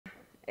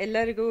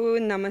Ellargu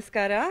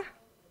namaskara,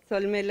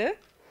 solmelu.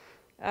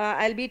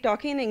 I'll be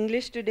talking in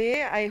English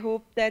today. I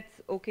hope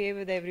that's okay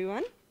with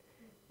everyone.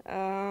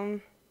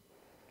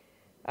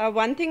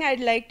 One thing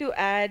I'd like to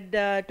add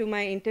to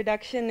my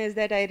introduction is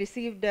that I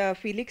received a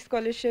Felix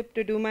Scholarship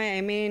to do my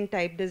MA in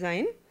type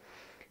design.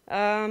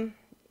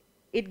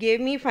 It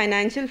gave me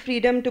financial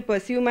freedom to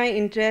pursue my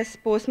interests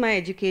post my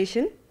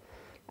education.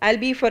 I'll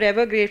be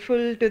forever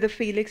grateful to the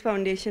Felix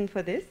Foundation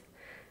for this.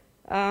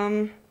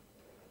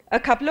 A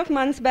couple of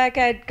months back,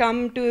 I had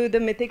come to the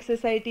Mythic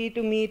Society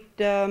to meet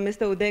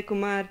Mr. Uday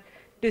Kumar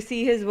to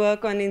see his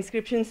work on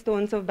inscription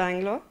stones of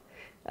Bangalore.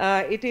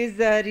 It is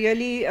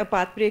really a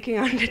path-breaking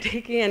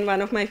undertaking and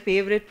one of my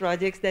favorite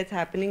projects that's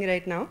happening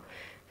right now.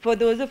 For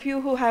those of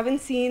you who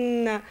haven't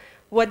seen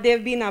what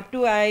they've been up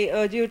to, I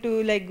urge you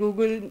to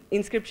Google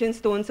inscription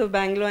stones of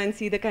Bangalore and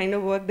see the kind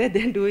of work that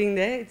they're doing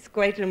there. It's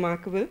quite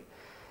remarkable.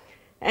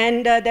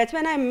 And that's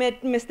when I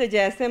met Mr.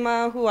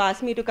 Jaisema, who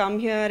asked me to come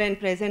here and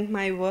present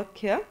my work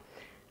here.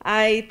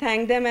 I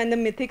thank them and the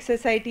Mythic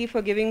Society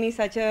for giving me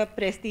such a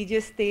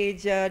prestigious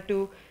stage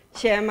to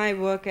share my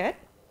work at.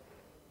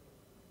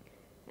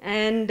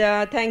 And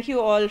thank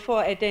you all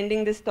for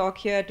attending this talk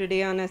here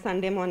today on a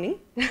Sunday morning.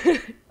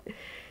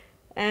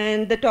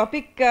 And the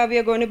topic we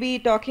are going to be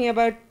talking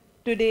about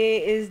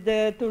today is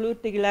the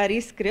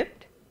Tulu-Tigalari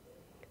script.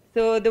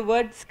 So the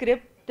word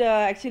script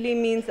actually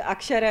means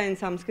akshara in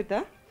Sanskrit.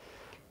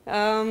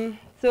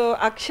 So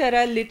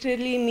akshara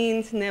literally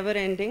means never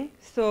ending.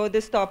 So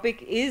this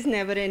topic is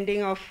never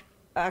ending of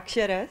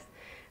aksharas.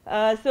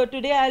 So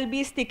today I'll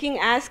be sticking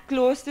as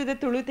close to the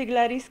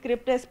Tulu-Tigalari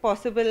script as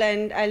possible,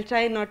 and I'll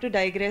try not to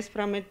digress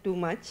from it too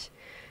much.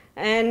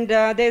 And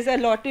there's a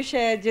lot to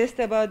share just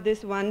about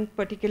this one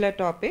particular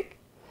topic.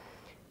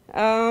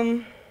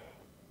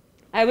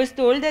 I was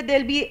told that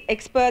there'll be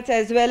experts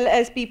as well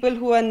as people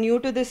who are new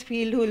to this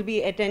field who will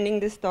be attending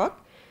this talk.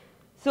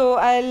 So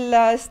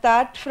I'll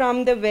start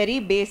from the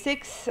very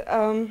basics.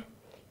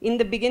 In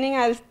the beginning,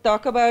 I'll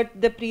talk about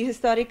the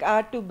prehistoric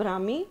art to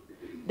Brahmi.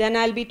 Then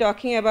I'll be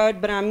talking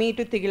about Brahmi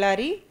to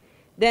Tigalari.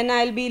 Then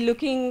I'll be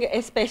looking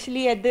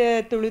especially at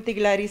the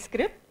Tulu-Tigalari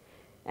script.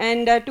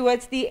 And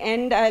towards the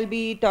end, I'll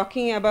be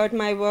talking about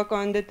my work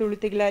on the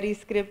Tulu-Tigalari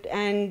script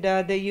and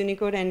the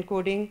Unicode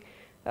encoding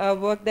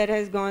work that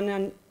has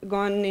gone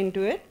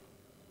into it.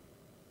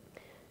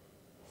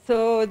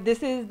 So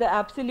this is the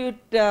absolute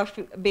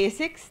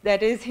basics,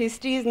 that is,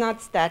 history is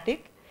not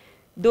static,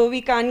 though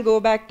we can't go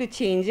back to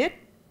change it.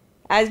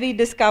 As we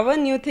discover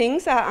new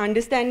things, our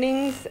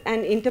understandings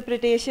and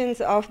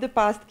interpretations of the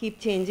past keep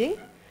changing.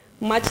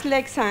 Much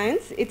like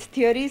science, its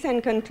theories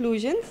and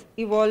conclusions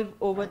evolve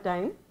over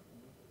time.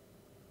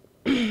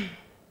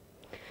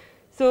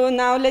 So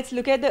now let's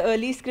look at the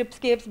early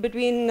scriptscapes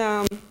between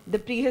the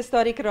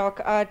prehistoric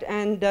rock art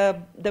and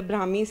the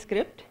Brahmi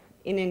script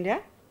in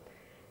India.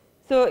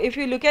 So if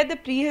you look at the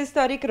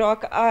prehistoric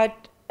rock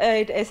art,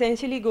 it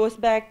essentially goes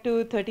back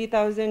to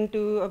 30,000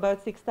 to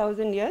about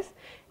 6,000 years.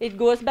 It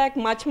goes back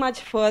much, much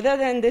further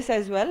than this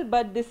as well,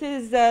 but this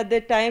is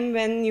the time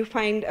when you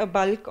find a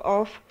bulk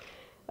of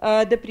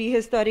the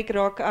prehistoric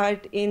rock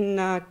art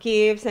in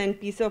caves and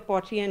pieces of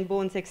pottery and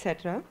bones,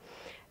 etc.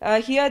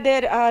 Here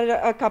there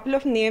are a couple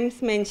of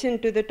names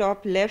mentioned to the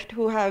top left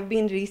who have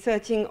been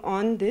researching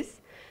on this.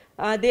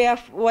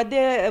 What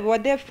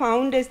they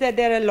found is that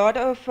there are a lot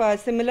of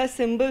similar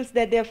symbols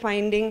that they're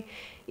finding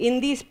in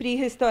these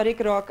prehistoric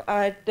rock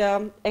art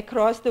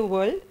across the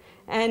world,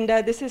 and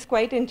this is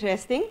quite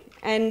interesting.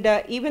 And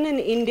even in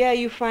India,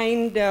 you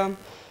find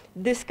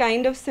this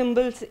kind of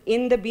symbols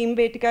in the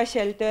Bhimbetka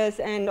shelters,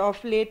 and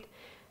of late,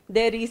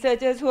 there are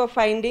researchers who are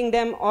finding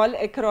them all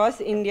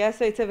across India.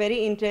 So it's a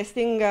very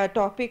interesting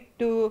topic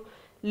to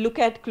look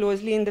at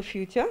closely in the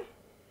future.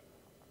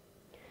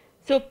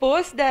 So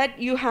post that,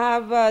 you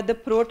have the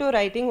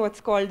proto-writing, what's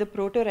called the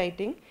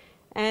proto-writing,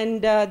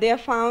 and they are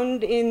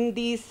found in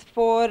these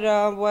four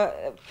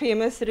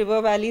famous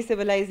river valley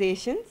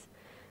civilizations.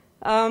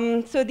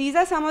 So these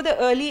are some of the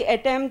early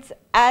attempts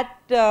at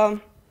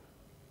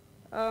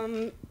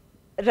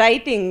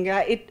writing.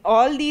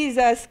 All these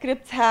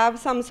scripts have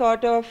some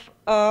sort of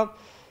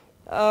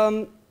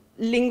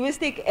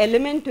linguistic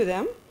element to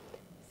them.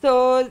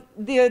 So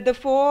the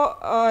four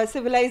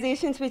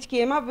civilizations which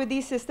came up with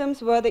these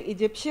systems were the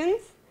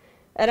Egyptians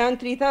around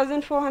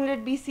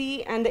 3,400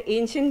 BC and the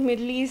ancient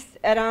Middle East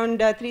around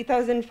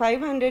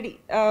 3,500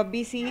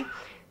 BC.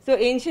 So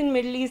ancient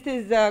Middle East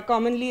is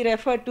commonly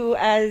referred to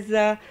as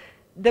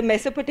the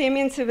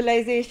Mesopotamian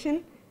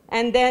civilization.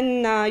 And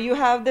then you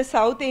have the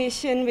South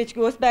Asian, which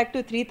goes back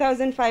to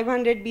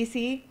 3,500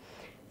 BC.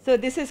 So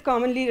this is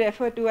commonly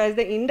referred to as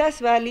the Indus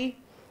Valley.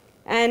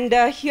 And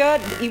here,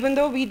 even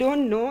though we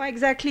don't know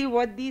exactly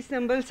what these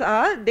symbols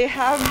are, they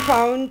have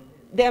found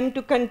them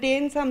to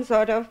contain some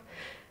sort of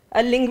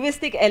a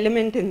linguistic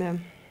element in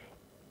them.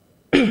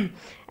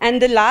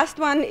 And the last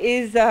one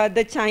is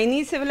the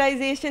Chinese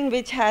civilization,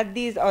 which had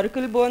these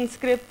oracle bone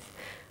scripts,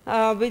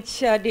 which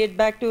date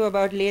back to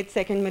about late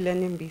 2nd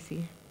millennium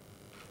BC.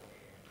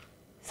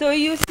 So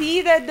you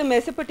see that the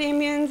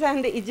Mesopotamians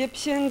and the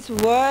Egyptians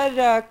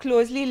were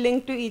closely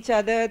linked to each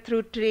other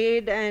through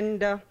trade,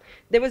 and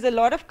there was a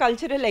lot of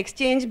cultural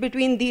exchange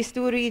between these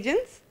two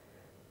regions.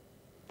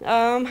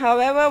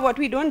 However, what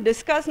we don't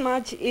discuss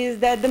much is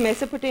that the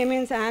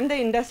Mesopotamians and the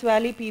Indus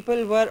Valley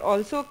people were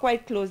also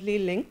quite closely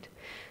linked.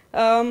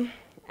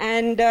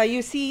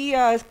 You see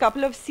a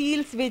couple of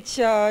seals which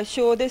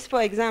show this.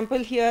 For example,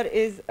 here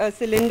is a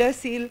cylinder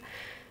seal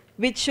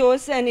which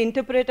shows an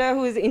interpreter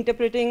who is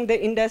interpreting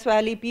the Indus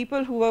Valley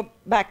people, who were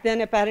back then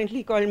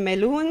apparently called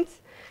Meluhans.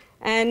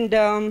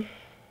 And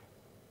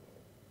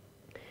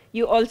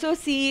you also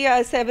see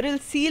several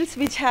seals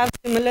which have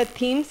similar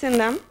themes in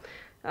them.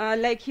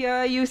 Like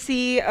here you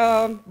see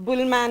a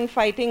bullman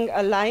fighting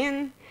a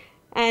lion,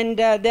 and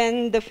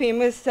then the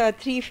famous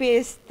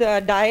three-faced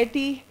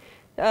deity,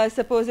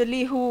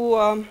 supposedly,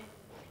 who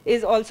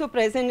is also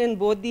present in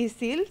both these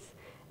seals.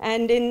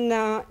 And in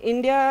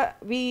India,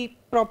 we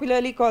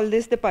popularly call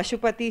this the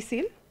Pashupati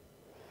seal.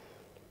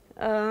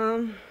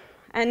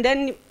 And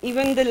then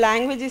even the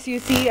languages, you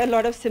see a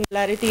lot of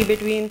similarity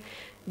between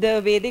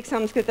the Vedic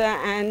Samskrita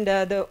and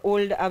the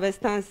old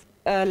Avestan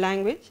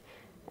language.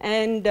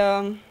 And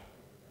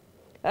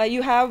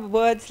you have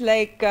words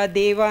like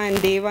Deva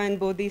and Deva in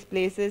both these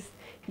places,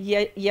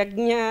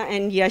 Yajna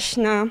and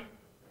Yashna,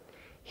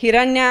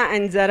 Hiranya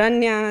and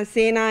Zaranya,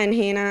 Sena and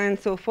Hena, and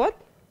so forth.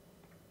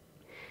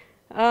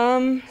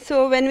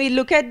 So when we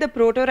look at the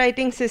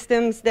proto-writing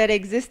systems that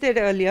existed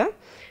earlier,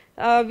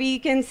 we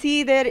can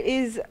see there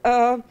is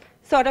a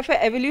sort of an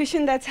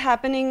evolution that's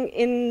happening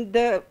in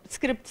the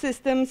script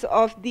systems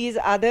of these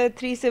other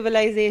three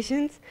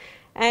civilizations.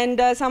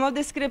 And some of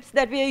the scripts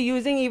that we are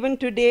using even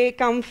today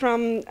come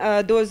from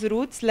those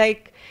roots,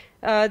 like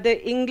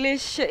the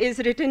English is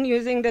written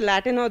using the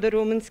Latin or the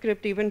Roman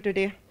script even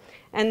today.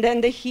 And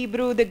then the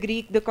Hebrew, the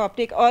Greek, the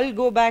Coptic all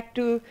go back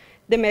to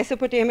the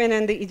Mesopotamian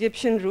and the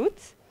Egyptian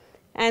roots.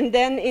 And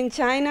then in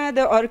China,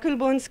 the oracle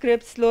bone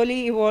script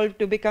slowly evolved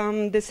to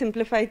become the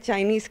simplified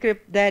Chinese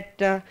script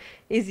that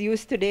is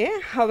used today.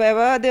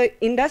 However, the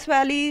Indus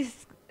Valley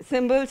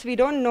symbols, we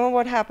don't know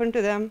what happened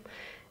to them.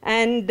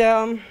 And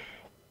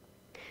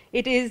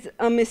it is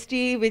a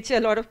mystery which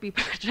a lot of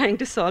people are trying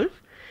to solve.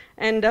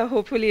 And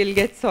hopefully it'll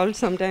get solved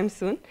sometime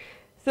soon.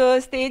 So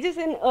stages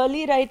in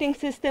early writing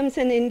systems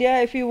in India,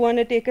 if you want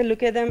to take a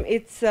look at them,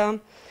 it's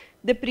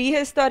the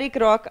prehistoric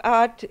rock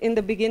art in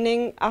the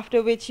beginning,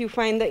 after which you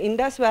find the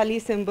Indus Valley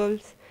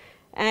symbols.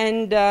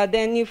 And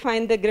then you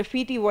find the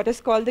graffiti, what is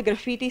called the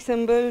graffiti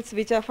symbols,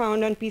 which are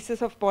found on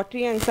pieces of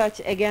pottery and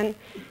such, again,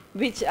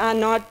 which are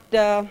not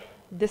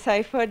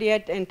deciphered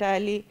yet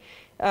entirely,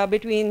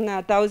 between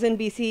 1000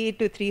 BCE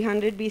to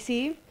 300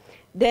 BCE.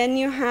 Then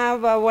you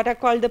have what are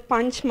called the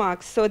punch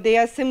marks. So they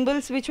are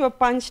symbols which were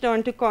punched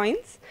onto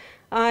coins.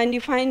 And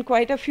you find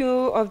quite a few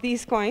of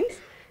these coins.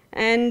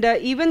 And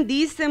even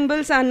these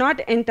symbols are not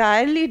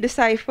entirely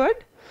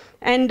deciphered.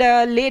 And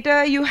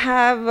later you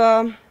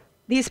have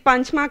these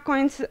punch mark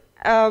coins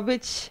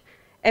which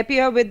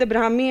appear with the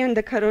Brahmi and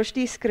the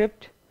Kharoshti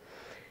script.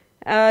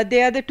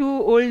 They are the two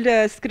old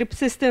script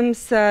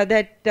systems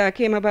that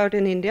came about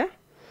in India,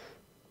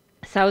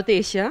 South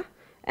Asia.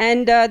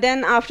 And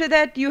then after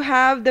that you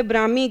have the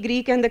Brahmi,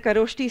 Greek and the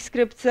Kharoshti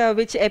scripts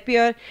which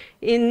appear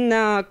in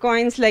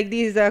coins like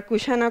these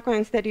Kushana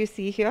coins that you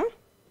see here.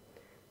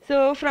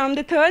 So from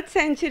the 3rd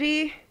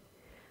century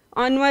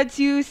onwards,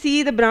 you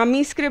see the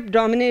Brahmi script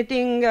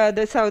dominating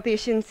the South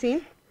Asian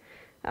scene.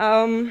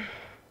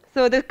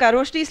 So the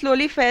Kharoshti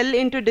slowly fell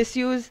into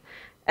disuse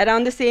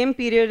around the same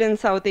period in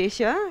South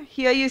Asia.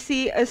 Here you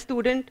see a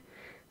student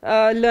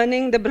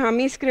learning the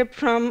Brahmi script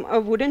from a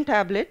wooden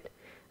tablet.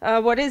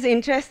 What is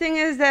interesting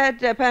is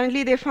that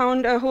apparently they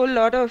found a whole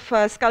lot of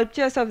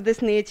sculptures of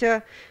this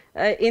nature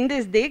in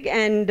this dig,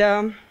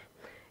 and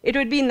it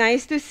would be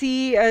nice to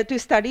see, to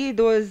study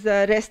those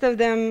rest of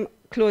them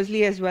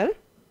closely as well.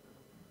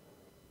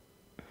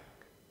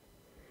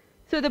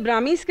 So the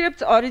Brahmi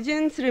script's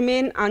origins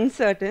remain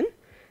uncertain.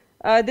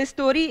 The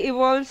story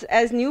evolves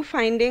as new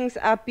findings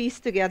are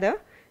pieced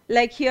together.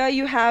 Like here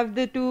you have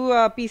the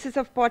two pieces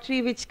of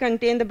pottery which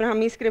contain the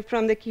Brahmi script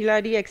from the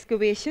Kiladi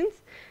excavations.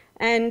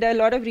 And a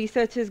lot of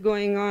research is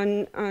going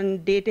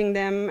on dating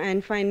them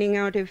and finding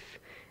out if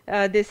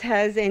this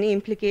has any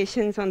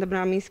implications on the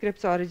Brahmi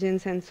script's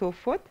origins and so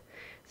forth.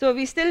 So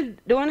we still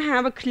don't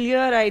have a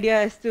clear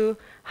idea as to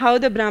how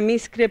the Brahmi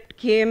script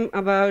came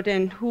about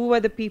and who were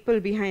the people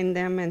behind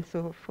them and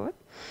so forth.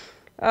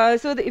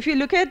 If you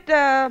look at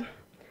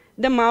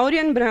the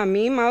Mauryan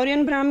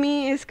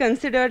Brahmi is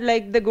considered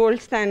like the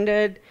gold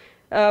standard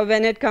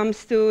when it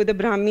comes to the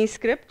Brahmi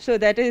script. So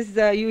that is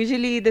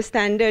usually the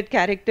standard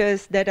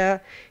characters that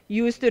are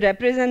used to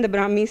represent the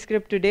Brahmi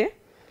script today.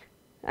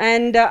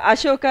 And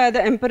Ashoka,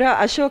 the Emperor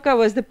Ashoka,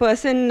 was the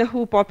person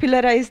who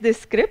popularized this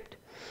script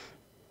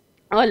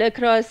all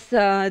across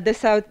the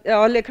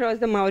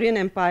Mauryan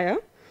Empire.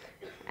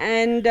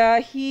 And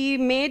he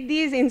made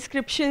these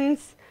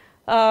inscriptions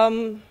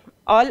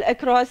all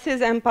across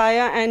his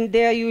empire, and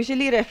they are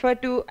usually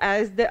referred to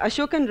as the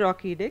Ashokan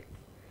Rock Edict.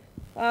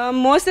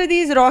 Most of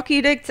these rock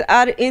edicts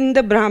are in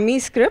the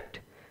Brahmi script.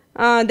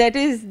 That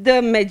is,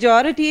 the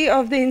majority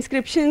of the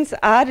inscriptions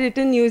are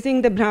written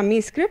using the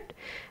Brahmi script.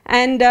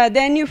 And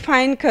then you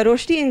find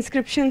Kharoshti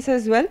inscriptions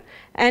as well,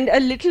 and a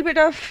little bit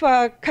of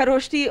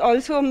Kharoshti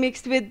also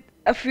mixed with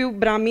a few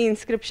Brahmi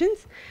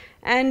inscriptions.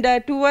 And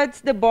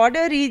towards the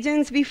border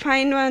regions, we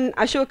find one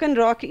Ashokan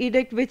rock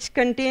edict which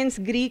contains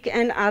Greek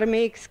and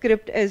Aramaic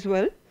script as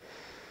well.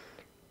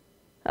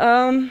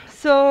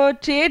 So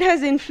trade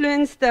has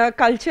influenced the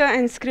culture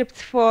and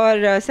scripts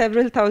for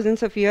several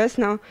thousands of years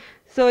now.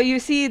 So you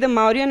see the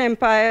Mauryan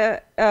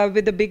Empire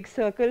with the big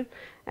circle,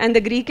 and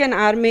the Greek and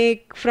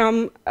Aramaic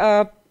from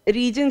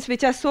regions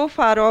which are so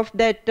far off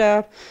that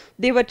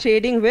they were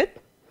trading with.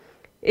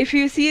 If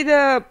you see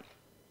the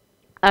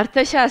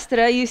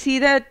Arthashastra, you see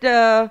that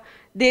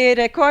they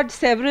record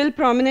several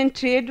prominent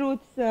trade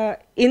routes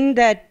in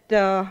that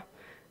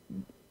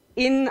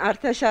in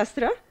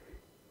Arthashastra,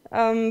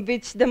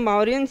 which the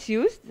Mauryans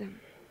used.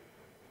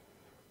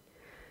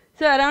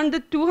 So around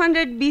the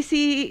 200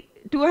 BC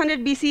to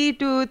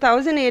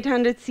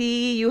 1800 CE,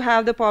 you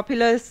have the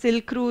popular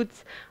silk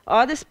routes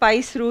or the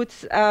spice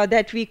routes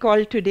that we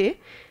call today.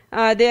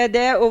 They are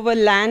there over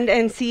land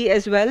and sea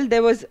as well.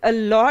 There was a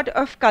lot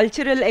of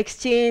cultural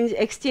exchange,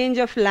 exchange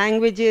of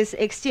languages,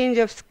 exchange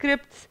of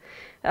scripts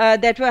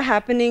that were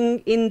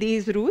happening in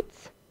these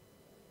routes.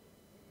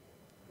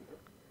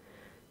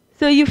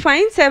 So you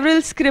find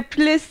several script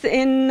lists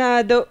in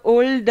the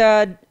old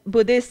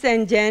Buddhist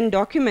and Jain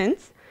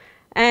documents.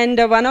 And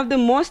one of the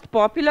most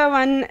popular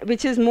one,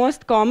 which is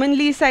most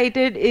commonly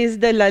cited, is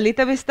the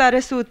Lalita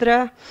Vistara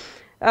Sutra,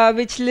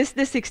 which lists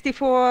the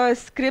 64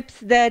 scripts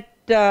that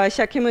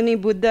Shakyamuni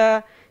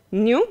Buddha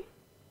knew.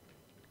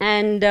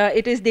 And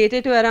it is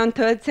dated to around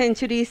 3rd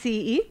century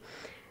CE.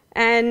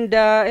 And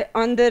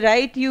on the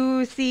right,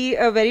 you see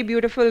a very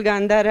beautiful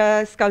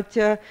Gandhara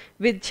sculpture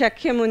with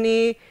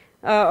Shakyamuni,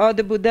 or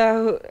the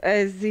Buddha,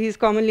 as he is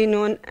commonly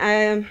known,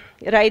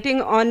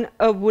 writing on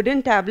a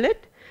wooden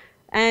tablet.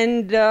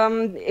 And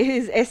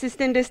his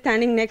assistant is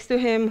standing next to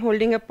him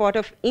holding a pot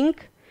of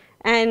ink,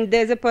 and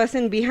there's a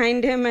person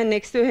behind him and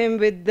next to him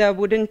with the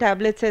wooden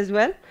tablets as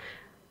well.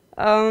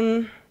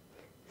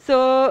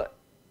 So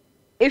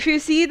if you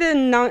see the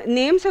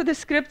names of the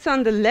scripts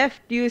on the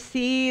left, you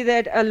see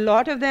that a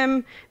lot of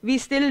them we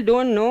still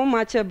don't know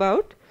much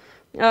about.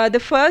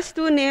 The first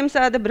two names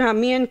are the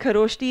Brahmi and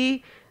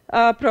Kharoshti,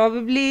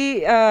 probably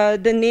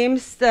the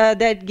names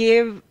that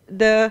gave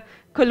the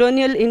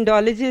colonial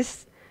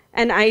Indologists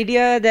an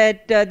idea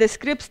that the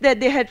scripts that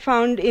they had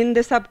found in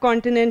the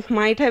subcontinent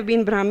might have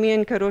been Brahmi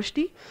and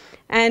Kharoshti.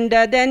 And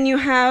then you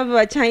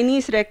have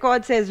Chinese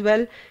records as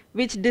well,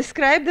 which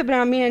describe the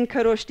Brahmi and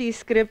Kharoshti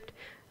script,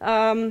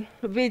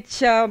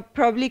 which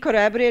probably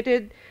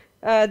corroborated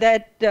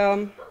that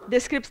the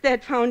scripts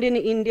that found in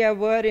India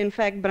were in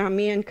fact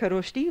Brahmi and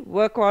Kharoshti,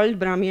 were called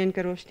Brahmi and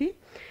Kharoshti.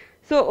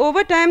 So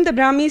over time, the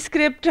Brahmi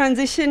script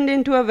transitioned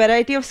into a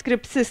variety of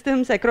script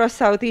systems across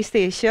Southeast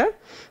Asia.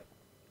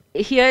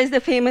 Here is the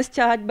famous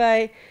chart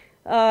by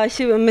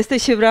Mr.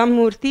 Shivram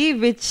Murthy,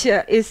 which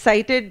is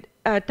cited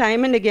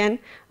time and again,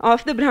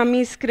 of the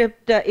Brahmi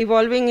script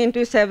evolving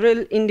into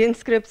several Indian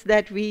scripts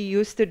that we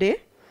use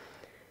today.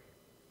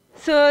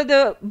 So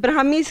the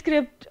Brahmi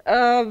script,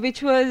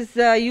 which was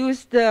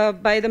used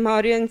by the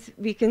Mauryans,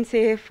 we can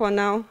say for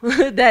now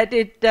that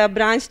it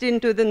branched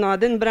into the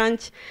northern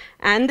branch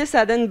and the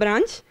southern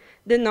branch.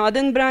 The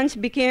northern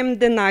branch became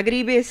the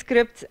Nagari-based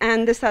scripts,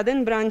 and the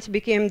southern branch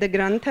became the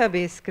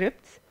Grantha-based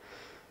scripts.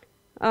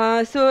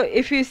 So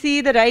if you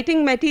see, the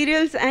writing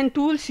materials and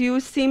tools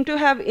used seem to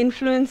have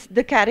influenced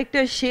the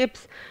character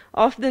shapes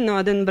of the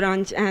northern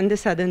branch and the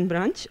southern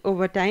branch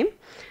over time.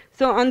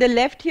 So on the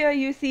left here,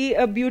 you see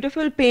a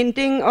beautiful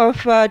painting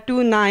of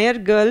two Nair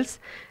girls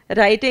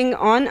writing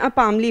on a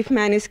palm leaf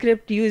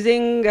manuscript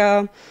using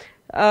an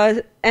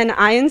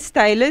iron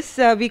stylus.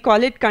 We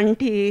call it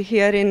kanti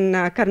here in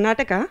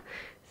Karnataka.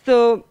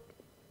 So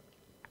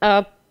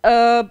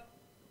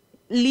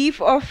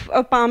leaf of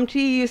a palm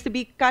tree used to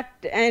be cut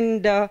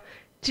and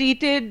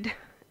treated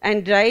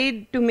and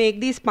dried to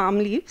make these palm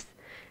leaves.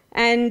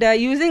 And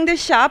using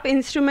this sharp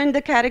instrument,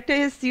 the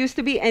characters used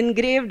to be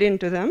engraved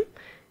into them.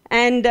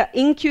 And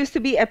ink used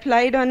to be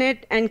applied on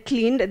it and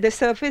cleaned. The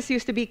surface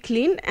used to be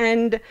cleaned.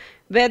 And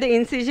where the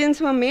incisions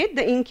were made,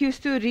 the ink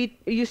used to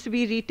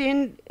be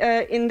retained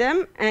in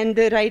them, and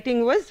the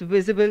writing was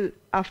visible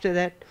after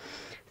that.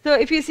 So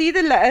if you see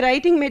the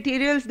writing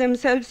materials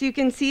themselves, you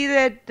can see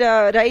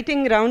that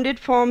writing rounded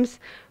forms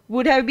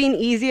would have been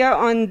easier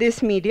on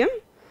this medium.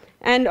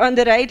 And on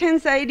the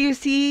right-hand side, you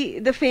see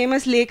the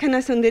famous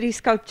Lekhana Sundari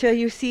sculpture.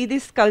 You see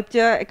this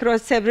sculpture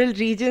across several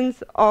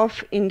regions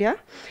of India.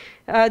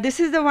 This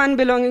is the one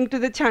belonging to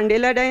the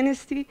Chandela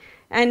dynasty.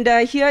 And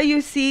here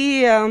you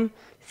see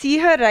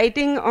her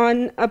writing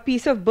on a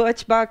piece of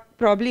birch bark,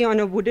 probably on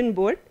a wooden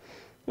board.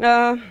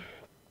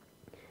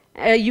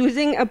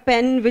 Using a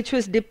pen which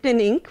was dipped in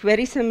ink,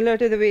 very similar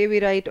to the way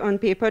we write on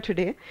paper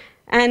today.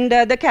 And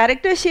the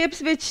character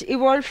shapes which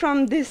evolved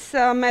from this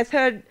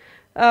method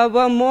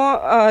were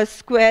more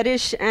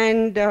squarish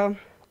and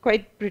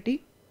quite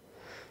pretty.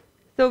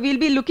 So we'll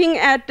be looking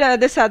at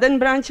the southern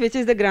branch, which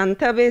is the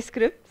Grantha-based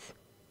scripts.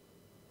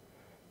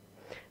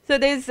 So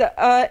there's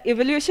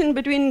evolution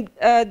between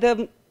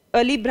the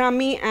early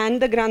Brahmi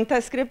and the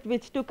Grantha script,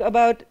 which took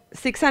about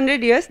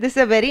 600 years. This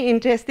is a very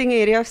interesting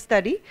area of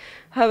study.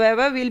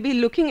 However, we'll be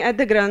looking at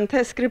the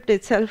Grantha script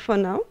itself for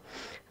now.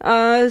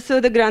 So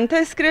the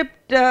Grantha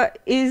script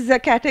is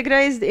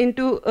categorized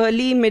into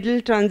early, middle,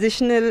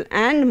 transitional,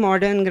 and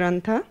modern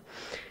Grantha.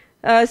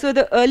 So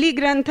the early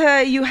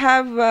Grantha, you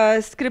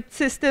have script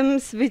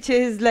systems, which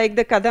is like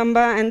the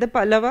Kadamba and the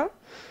Pallava.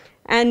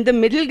 And the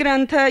middle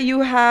Grantha,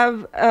 you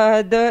have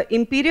the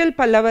imperial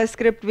Pallava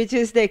script, which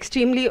is the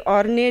extremely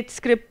ornate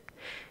script,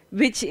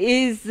 which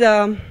is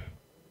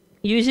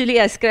usually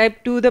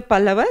ascribed to the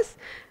Pallavas.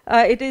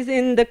 It is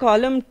in the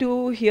column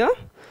 2 here.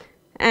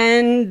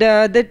 And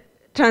the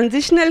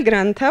transitional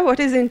Grantha, what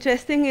is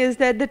interesting is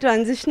that the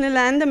transitional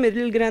and the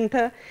middle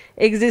Grantha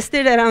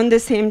existed around the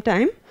same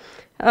time.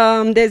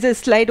 There's a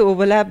slight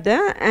overlap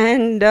there.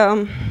 And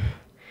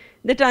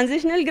the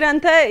transitional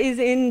Grantha is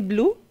in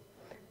blue.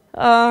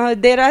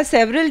 There are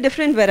several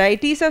different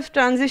varieties of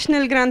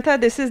transitional Grantha.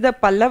 This is the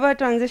Pallava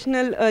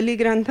transitional early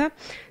Grantha.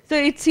 So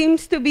it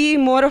seems to be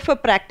more of a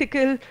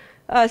practical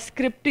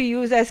script to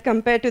use as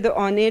compared to the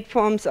ornate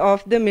forms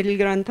of the middle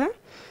Grantha.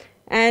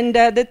 And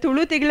the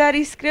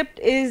Tulu-Tigalari script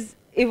is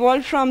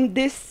evolved from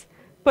this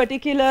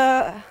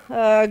particular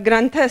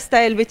Grantha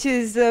style, which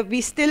is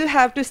we still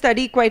have to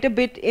study quite a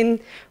bit in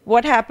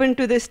what happened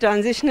to this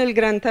transitional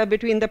Grantha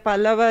between the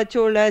Pallava,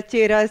 Cholas,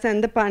 Cheras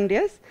and the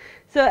Pandyas.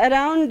 So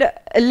around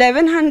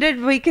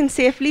 1100, we can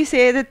safely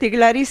say the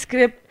Tigalari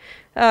script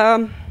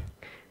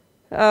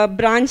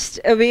branched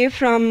away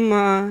from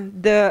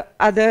the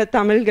other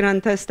Tamil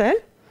Grantha style.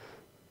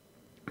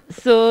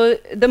 So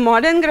the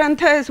modern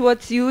Grantha is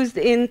what's used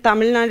in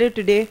Tamil Nadu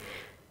today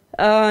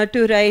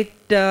to write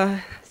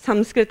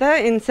Samskrita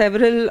in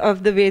several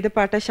of the Veda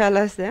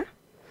Patashalas there.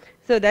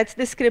 So that's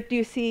the script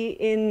you see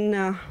in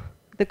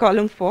the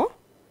column 4.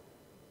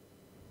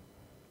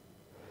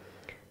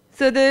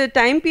 So the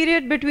time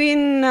period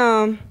between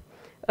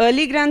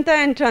early Grantha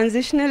and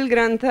transitional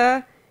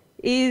Grantha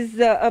is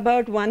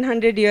about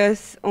 100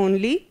 years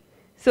only.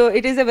 So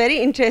it is a very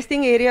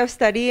interesting area of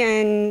study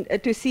and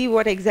to see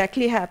what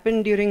exactly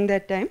happened during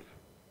that time.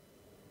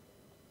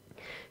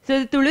 So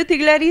the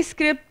Tulu-Tigalari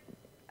script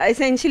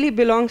essentially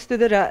belongs to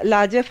the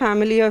larger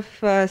family of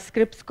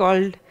scripts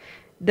called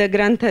the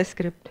Grantha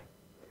script.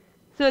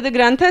 So the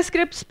Grantha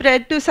script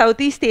spread to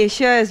Southeast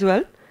Asia as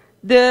well.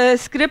 The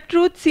script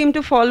routes seem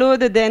to follow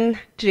the then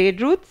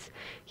trade routes.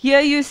 Here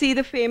you see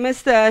the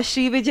famous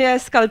Sri Vijaya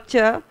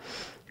sculpture,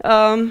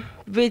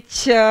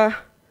 which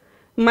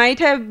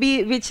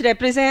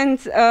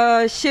represents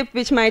a ship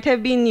which might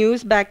have been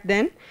used back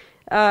then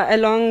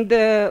along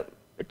the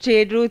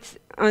trade routes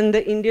on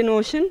the Indian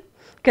Ocean,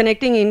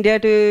 connecting India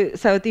to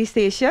Southeast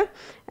Asia.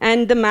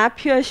 And the map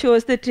here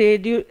shows the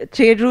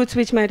trade routes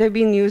which might have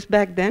been used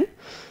back then.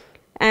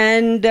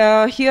 And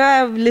here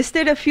I've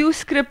listed a few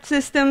script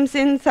systems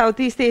in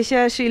Southeast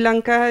Asia, Sri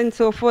Lanka and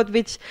so forth,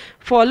 which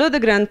follow the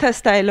Grantha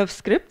style of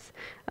scripts.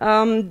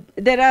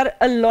 There are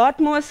a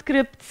lot more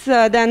scripts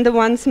than the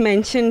ones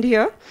mentioned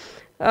here.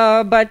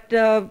 But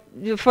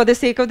for the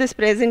sake of this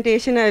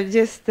presentation, I've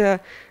just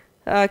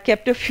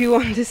kept a few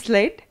on this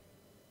slide.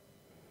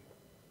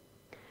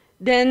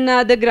 Then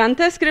the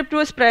Grantha script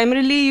was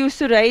primarily used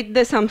to write the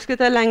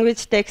Samskrita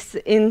language texts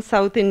in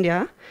South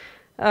India.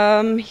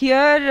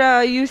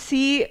 Here you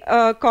see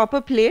a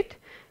copper plate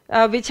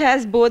which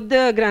has both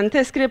the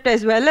Grantha script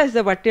as well as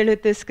the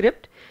Vatteluttu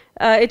script.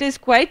 It is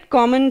quite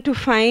common to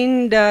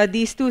find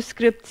these two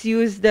scripts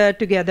used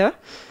together.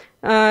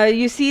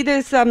 You see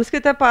the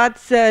Samskrita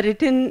parts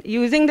written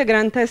using the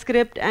Grantha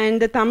script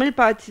and the Tamil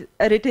parts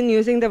written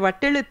using the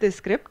Vatteluttu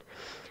script.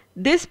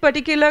 This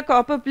particular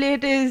copper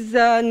plate is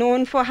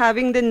known for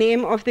having the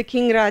name of the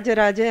King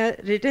Raja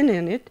written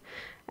in it.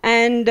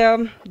 And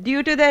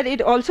due to that,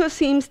 it also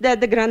seems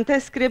that the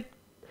Grantha script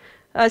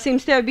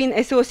seems to have been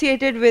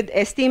associated with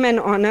esteem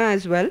and honor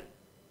as well.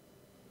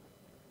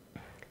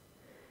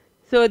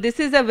 So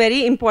this is a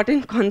very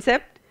important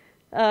concept,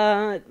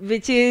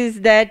 which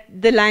is that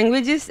the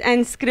languages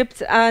and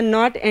scripts are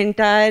not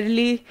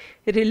entirely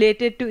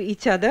related to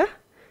each other.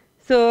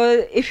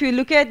 So if you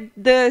look at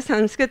the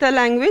Sanskrita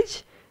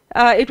language,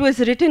 it was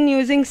written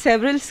using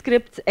several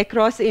scripts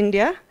across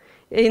India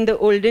in the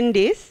olden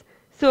days.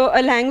 So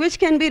a language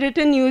can be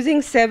written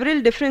using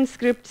several different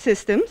script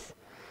systems.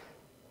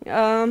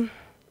 And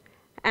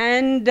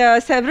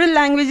several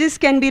languages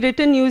can be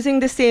written using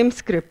the same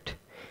script.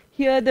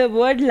 Here the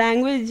word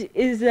language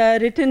is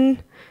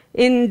written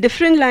in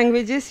different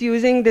languages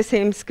using the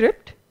same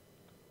script.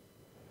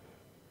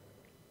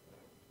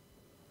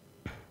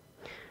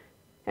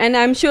 And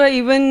I'm sure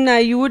even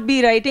you would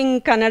be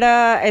writing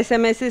Kannada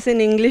SMSs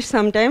in English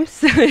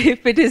sometimes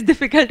if it is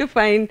difficult to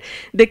find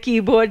the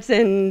keyboards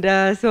and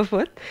so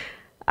forth.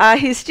 Our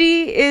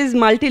history is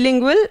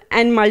multilingual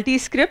and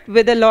multi-script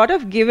with a lot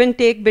of give and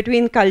take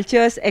between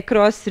cultures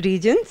across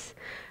regions.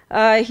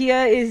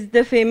 Here is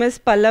the famous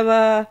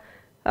Pallava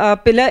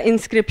pillar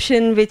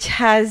inscription which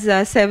has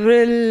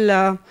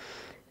several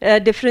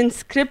different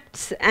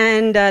scripts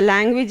and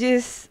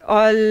languages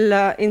all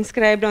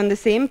inscribed on the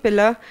same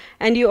pillar.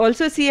 And you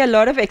also see a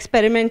lot of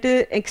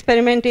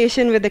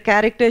experimentation with the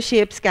character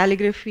shapes,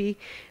 calligraphy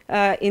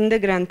in the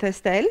Grantha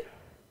style.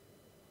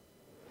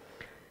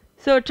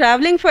 So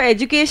traveling for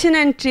education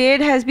and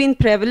trade has been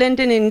prevalent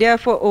in India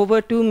for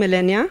over 2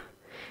 millennia.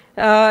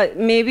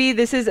 Maybe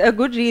this is a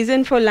good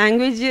reason for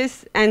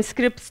languages and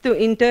scripts to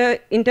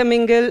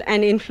intermingle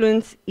and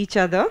influence each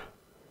other.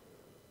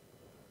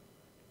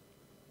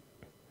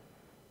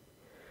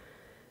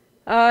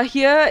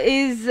 Here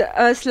is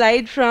a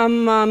slide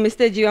from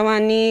Mr.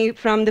 Giovanni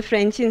from the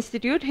French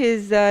Institute,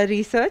 his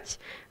research,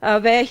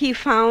 where he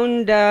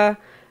found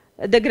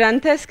the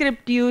Grantha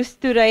script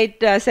used to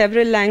write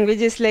several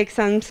languages like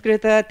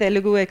Sanskrita,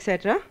 Telugu,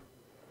 etc.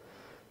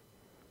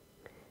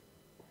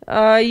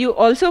 You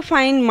also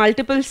find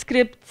multiple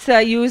scripts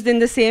used in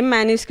the same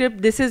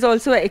manuscript. This is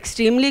also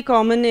extremely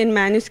common in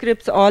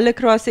manuscripts all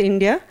across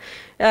India.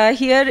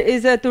 Here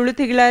is a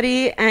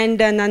Tulu-Tigalari and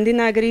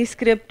Nandinagari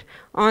script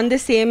on the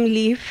same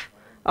leaf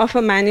of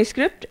a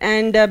manuscript,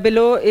 and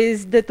below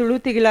is the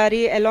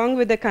Tulu-Tigalari along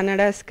with the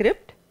Kannada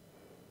script.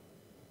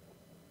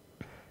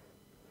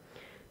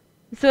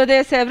 So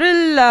there are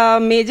several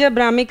major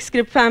Brahmic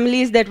script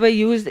families that were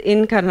used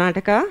in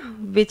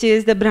Karnataka, which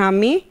is the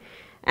Brahmi,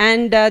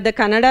 and the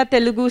Kannada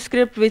Telugu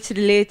script, which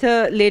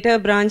later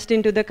branched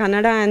into the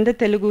Kannada and the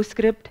Telugu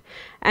script.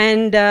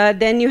 And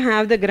then you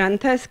have the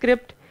Grantha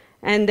script,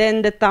 and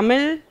then the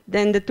Tamil,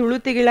 then the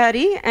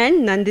Tulu-Tigalari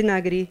and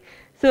Nandinagari.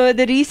 So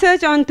the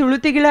research on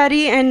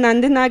Tulu-Tigalari and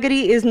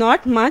Nandinagari is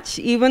not much,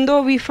 even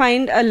though we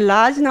find a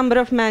large number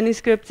of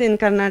manuscripts in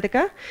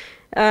Karnataka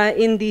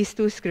in these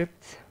two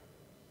scripts.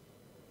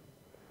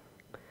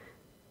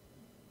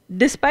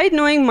 Despite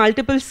knowing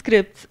multiple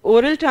scripts,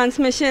 oral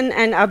transmission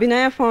and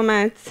Abhinaya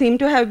formats seem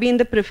to have been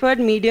the preferred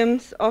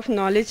mediums of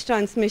knowledge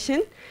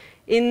transmission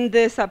in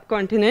the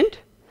subcontinent.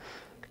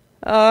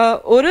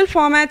 Oral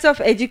formats of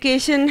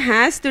education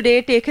has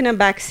today taken a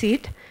back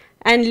seat,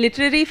 and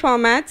literary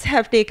formats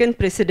have taken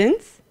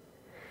precedence.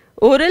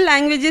 Oral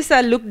languages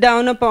are looked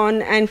down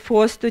upon and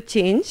forced to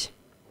change.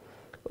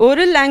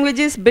 Oral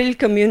languages build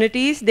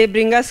communities. They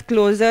bring us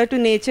closer to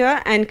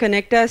nature and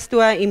connect us to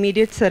our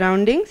immediate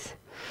surroundings.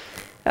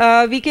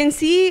 We can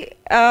see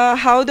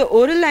how the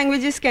oral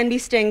languages can be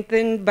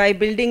strengthened by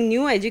building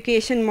new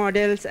education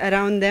models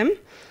around them.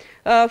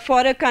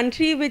 For a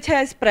country which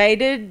has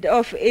prided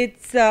of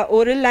its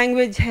oral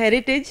language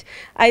heritage,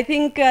 I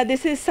think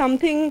this is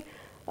something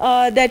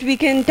that we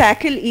can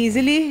tackle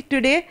easily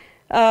today,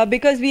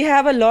 because we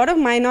have a lot of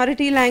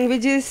minority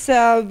languages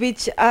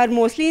which are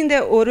mostly in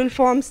their oral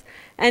forms,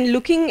 and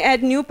looking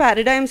at new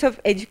paradigms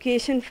of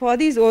education for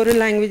these oral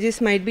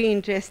languages might be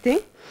interesting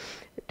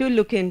to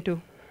look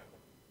into.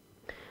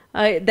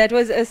 That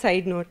was a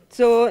side note.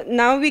 So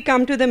now we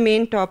come to the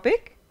main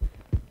topic,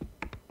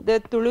 the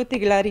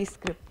Tulu-Tigalari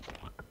script.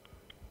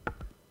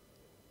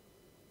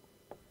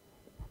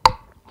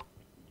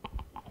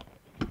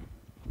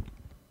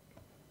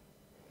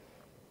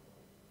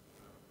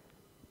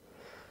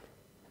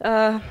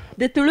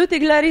 The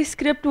Tulu-Tigalari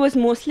script was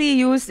mostly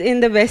used in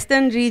the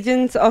western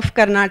regions of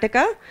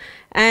Karnataka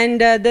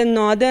and the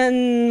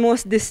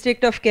northernmost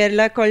district of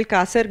Kerala called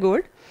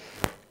Kasargod.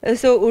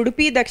 So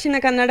Udupi,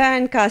 Dakshina Kannada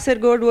and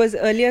Kasargod was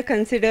earlier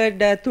considered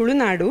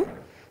Tulunadu,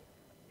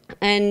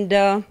 and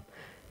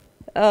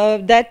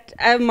that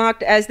I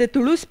marked as the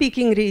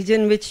Tulu-speaking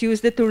region which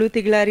used the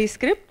Tulu-Tigalari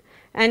script,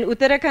 and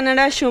Uttara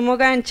Kannada,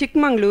 Shimoga and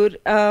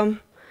Chikmagalur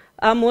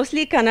are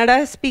mostly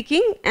Kannada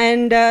speaking,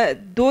 and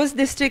those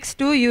districts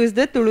too use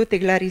the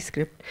Tulu-Tigalari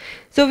script.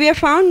 So we have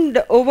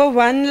found over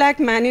 1 lakh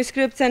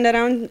manuscripts and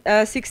around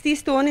 60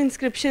 stone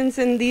inscriptions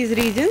in these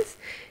regions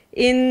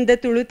in the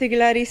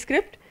Tulu-Tigalari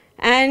script,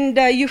 and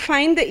you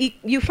find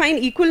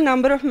equal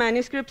number of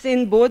manuscripts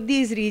in both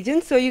these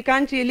regions, so you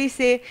can't really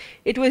say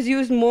it was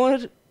used more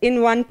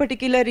in one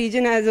particular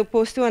region as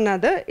opposed to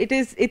another.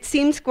 It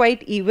seems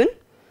quite even.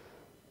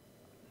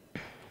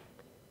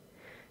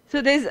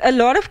 So there's a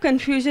lot of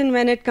confusion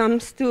when it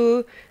comes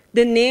to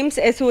the names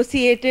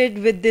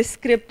associated with this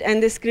script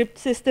and the script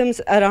systems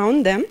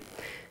around them.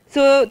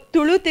 So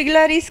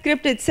Tulu-Tigalari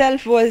script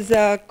itself was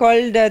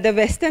called the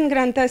Western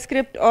Grantha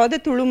script or the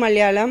Tulu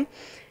Malayalam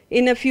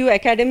in a few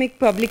academic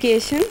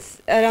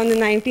publications around the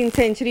 19th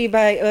century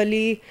by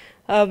early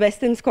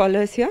Western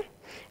scholars here.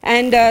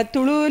 And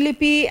Tulu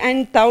Lipi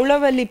and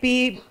Taulava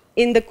Lipi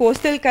in the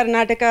coastal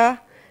Karnataka,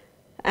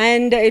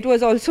 and it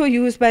was also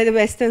used by the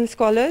Western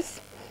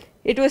scholars.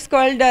 It was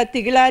called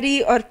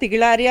Tigalari or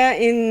Tigalaria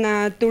in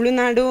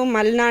Tulunadu,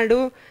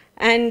 Malnadu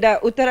and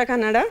Uttara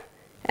Kannada,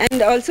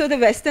 and also the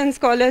Western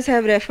scholars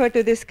have referred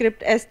to this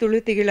script as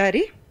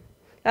Tulu-Tigalari,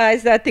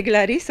 as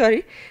Tigalari,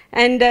 sorry,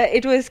 and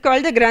it was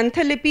called the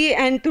Grantha Lipi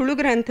and Tulu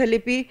Grantha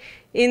Lipi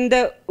in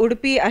the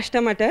Udupi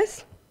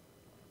Ashtamatas.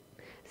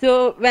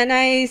 So when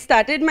I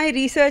started my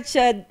research,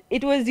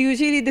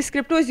 the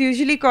script was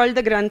usually called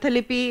the Grantha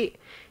Lipi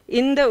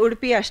in the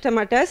Udupi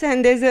Ashtamatas,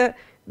 and there's a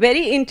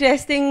very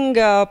interesting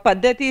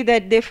paddhati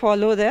that they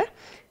follow there,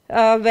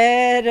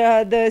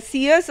 where the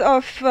seers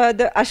of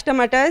the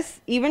Ashtamatas,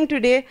 even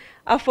today,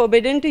 are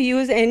forbidden to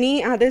use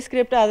any other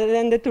script other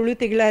than the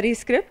Tulu-Tigalari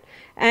script,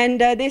 and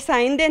they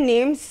sign their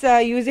names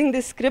using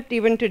this script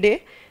even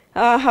today.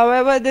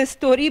 However, the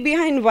story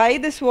behind why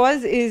this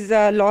was is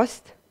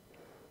lost.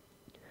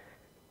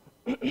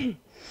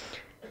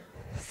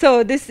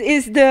 So this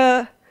is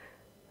the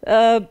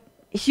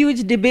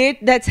huge debate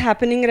that's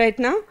happening right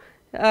now.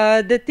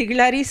 The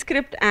Tigalari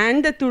script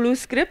and the Tulu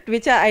script,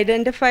 which are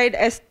identified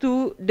as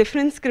two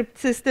different script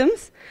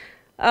systems,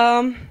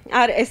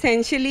 are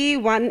essentially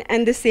one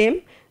and the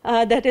same.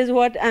 That is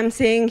what I'm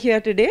saying here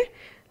today.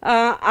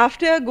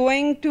 After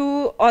going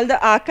to all the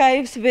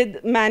archives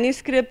with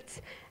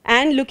manuscripts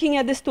and looking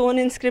at the stone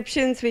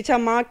inscriptions which are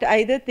marked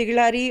either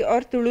Tigalari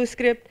or Tulu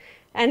script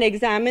and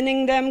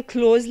examining them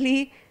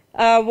closely,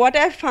 what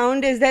I've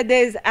found is that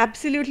there is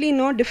absolutely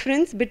no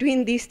difference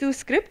between these two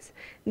scripts.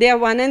 They are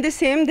one and the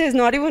same. There's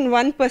not even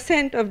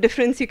 1% of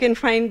difference you can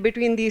find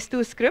between these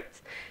two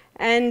scripts.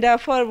 And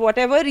for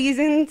whatever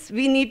reasons,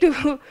 we need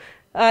to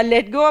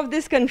let go of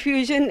this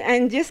confusion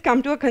and just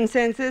come to a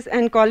consensus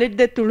and call it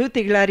the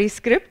Tulu-Tigalari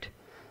script.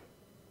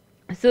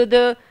 So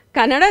the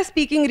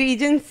Kannada-speaking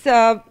regions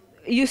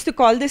used to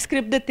call this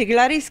script the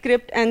Tigalari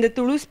script, and the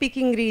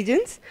Tulu-speaking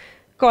regions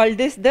called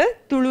this the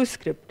Tulu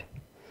script.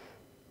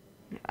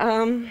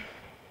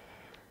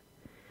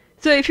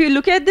 So if you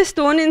look at the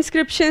stone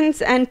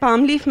inscriptions and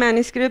palm leaf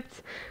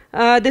manuscripts,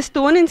 the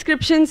stone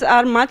inscriptions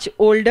are much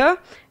older,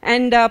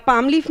 and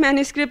palm leaf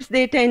manuscripts,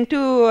 they tend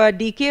to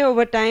decay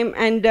over time,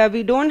 and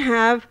we don't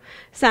have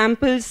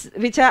samples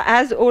which are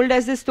as old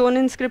as the stone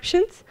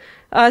inscriptions.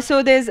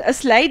 So there's a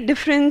slight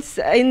difference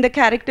in the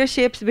character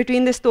shapes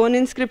between the stone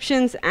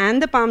inscriptions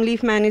and the palm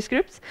leaf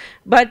manuscripts,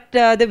 but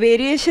the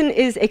variation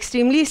is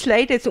extremely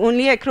slight. It's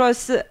only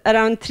across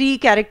around 3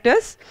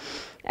 characters.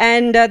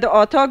 And the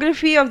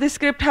orthography of the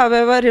script,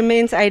 however,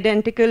 remains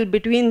identical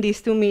between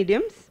these two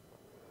mediums.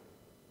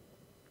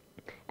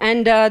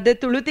 And the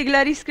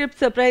Tulu-Tigalari script,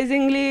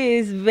 surprisingly,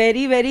 is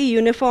very, very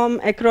uniform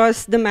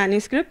across the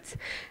manuscripts,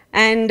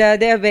 and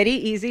they are very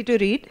easy to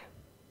read.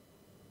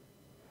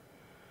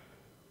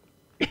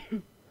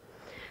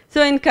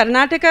 So in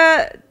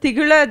Karnataka,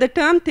 Tigula, the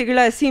term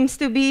Tigula seems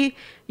to be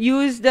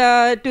used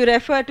to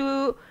refer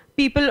to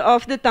people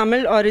of the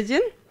Tamil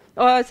origin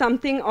or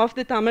something of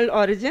the Tamil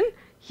origin.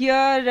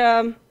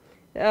 Here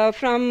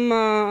from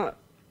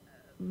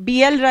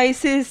B.L.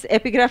 Rice's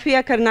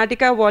Epigraphia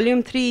Karnataka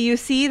Volume 3, you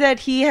see that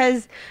he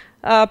has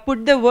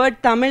put the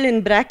word Tamil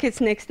in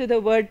brackets next to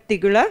the word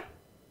Tigula.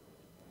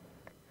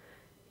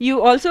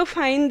 You also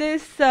find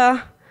this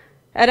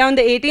around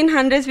the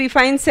 1800s, we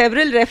find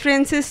several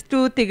references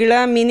to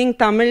Tigula meaning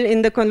Tamil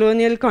in the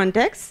colonial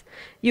context.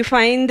 You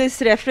find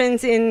this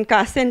reference in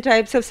Caste and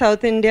Tribes of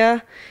South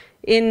India,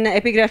 in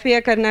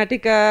Epigraphia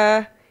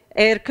Karnataka,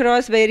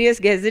 across various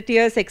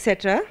gazetteers,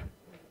 etc.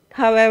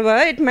 However,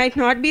 it might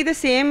not be the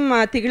same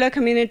Tigula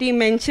community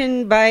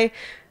mentioned by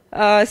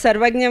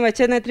Sarvagnya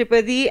Vachana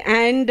Tripadi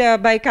and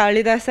by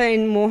Kalidasa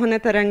in Mohana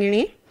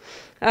Tarangini.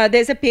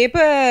 There's a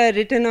paper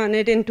written on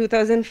it in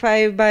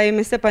 2005 by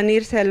Mr.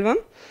 Paneer Selvam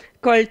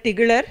called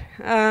Tigular,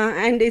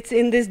 and it's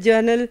in this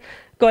journal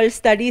called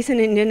Studies in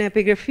Indian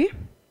Epigraphy.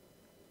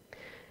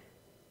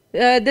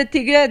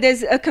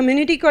 There's a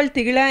community called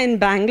Tigula in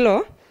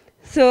Bangalore.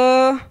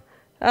 So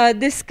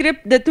this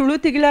script, the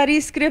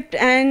Tulu-Tigalari script,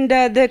 and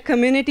the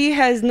community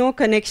has no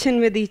connection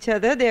with each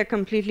other. They are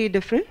completely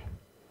different.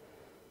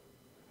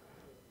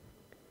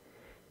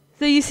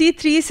 So you see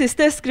 3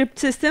 sister script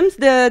systems: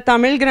 the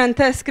Tamil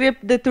Grantha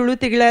script, the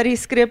Tulu-Tigalari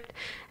script,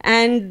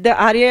 and the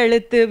Arya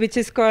Eluthu, which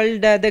is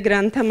called the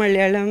Grantha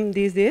Malayalam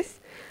these days.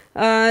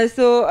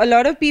 So a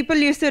lot of people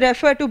used to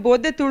refer to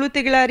both the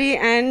Tulu-Tigalari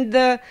and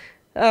the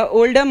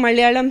older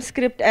Malayalam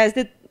script as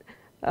the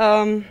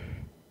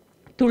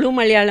Tulu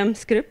Malayalam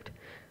script.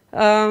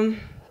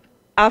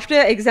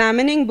 After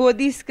examining both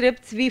these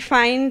scripts, we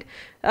find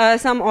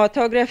some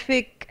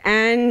orthographic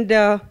and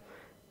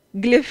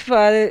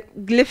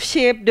glyph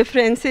shape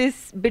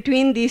differences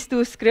between these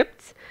two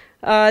scripts.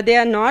 They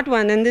are not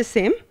one and the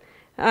same.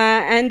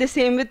 And the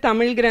same with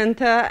Tamil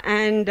Grantha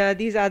and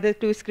these other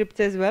 2 scripts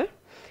as well.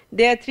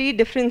 There are 3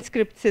 different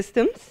script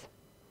systems.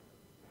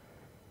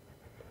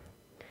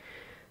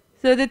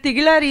 So the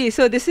Tigalari,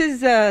 so this is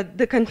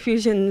the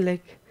confusion.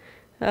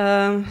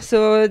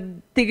 So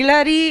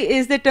Tigalari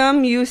is the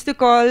term used to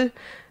call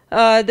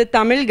the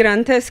Tamil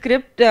Grantha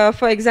script.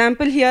 For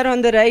example, here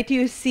on the right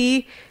you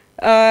see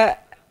a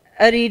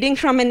reading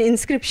from an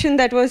inscription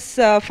that was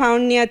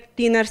found near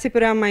T.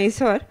 Narsipura,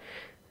 Mysore,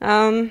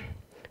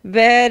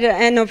 where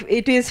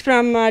it is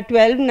from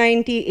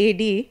 1290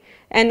 AD.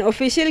 An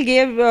official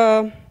gave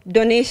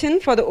donation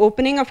for the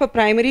opening of a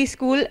primary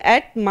school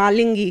at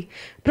Malingi,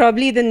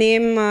 probably the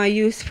name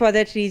used for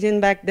that region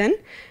back then,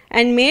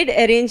 and made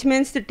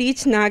arrangements to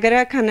teach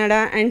Nagara,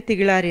 Kannada and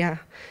Tigalariya.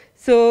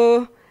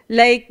 So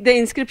like the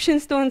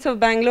inscription stones of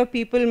Bangalore,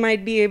 people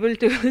might be able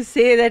to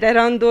say that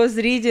around those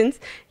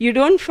regions, you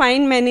don't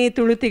find many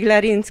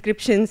Tulu-Tigalari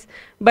inscriptions,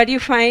 but you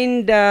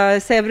find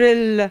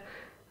several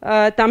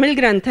Tamil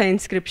Grantha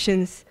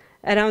inscriptions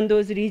around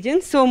those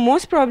regions. So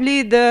most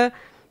probably the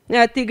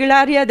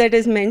Tigalaria that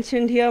is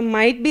mentioned here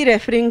might be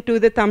referring to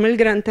the Tamil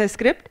Grantha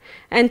script,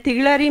 and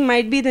Tigalari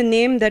might be the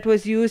name that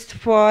was used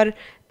for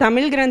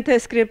Tamil Grantha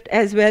script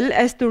as well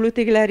as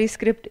Tulu-Tigalari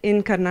script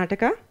in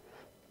Karnataka.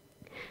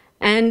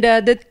 And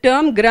the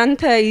term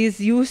Grantha is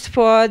used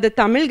for the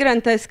Tamil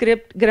Grantha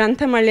script,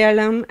 Grantha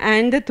Malayalam,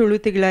 and the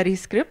Tulu-Tigalari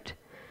script.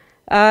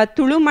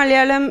 Tulu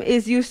Malayalam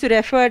is used to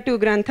refer to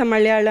Grantha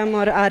Malayalam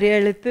or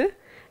Aryalithu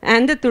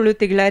and the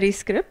Tulu-Tigalari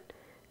script.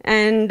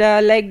 And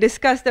like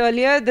discussed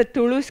earlier, the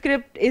Tulu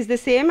script is the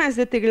same as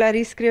the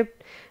Tigalari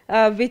script,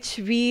 which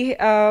we,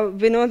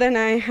 Vinod and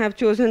I, have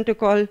chosen to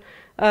call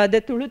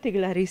the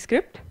Tulu-Tigalari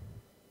script.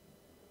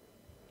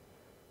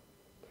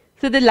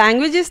 So the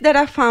languages that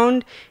are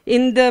found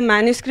in the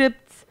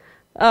manuscripts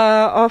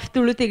of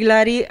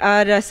Tulu-Tigalari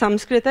are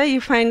Samskrita. You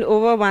find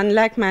over 1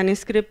 lakh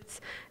manuscripts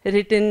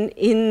written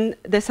in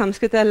the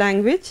Samskrita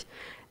language.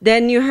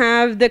 Then you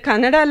have the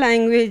Kannada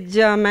language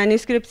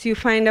manuscripts. You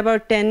find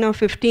about 10 or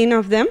 15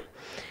 of them.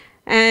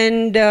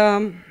 And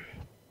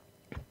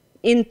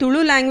in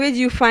Tulu language,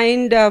 you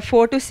find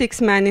 4 to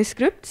 6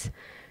 manuscripts.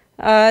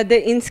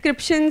 The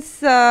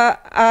inscriptions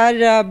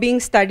are being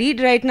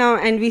studied right now,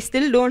 and we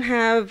still don't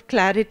have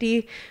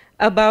clarity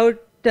about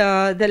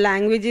the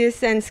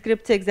languages and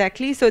scripts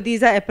exactly. So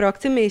these are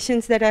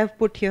approximations that I have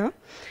put here.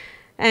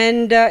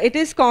 And it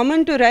is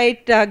common to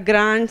write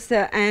grants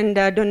and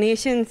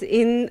donations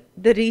in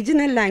the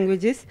regional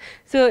languages.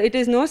 So it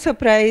is no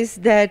surprise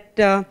that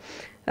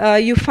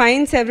you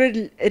find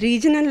several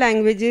regional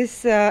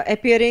languages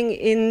appearing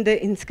in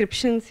the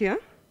inscriptions here.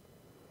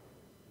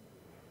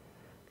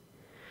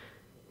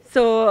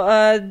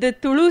 So the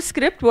Tulu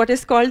script, what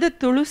is called the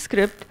Tulu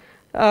script,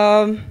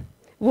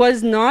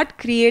 was not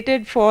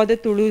created for the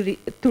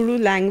Tulu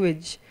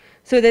language.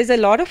 So there's a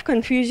lot of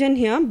confusion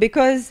here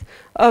because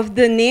of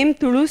the name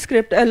Tulu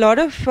script. A lot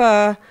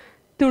of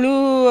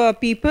Tulu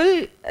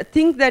people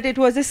think that it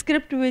was a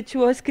script which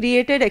was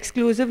created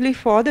exclusively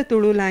for the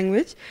Tulu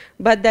language,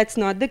 but that's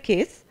not the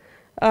case.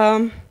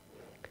 The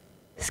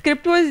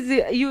script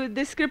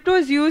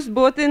was used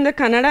both in the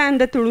Kannada and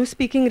the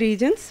Tulu-speaking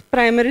regions,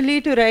 primarily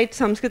to write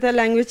Samskrita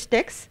language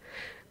texts.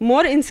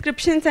 More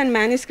inscriptions and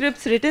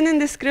manuscripts written in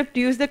the script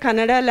use the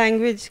Kannada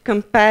language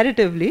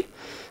comparatively.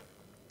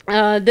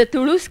 The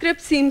Tulu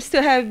script seems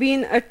to have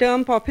been a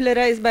term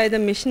popularized by the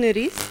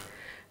missionaries.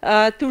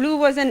 Tulu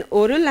was an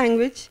oral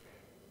language.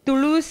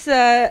 Tulu's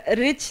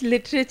rich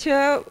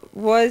literature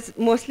was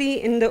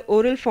mostly in the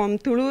oral form.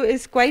 Tulu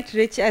is quite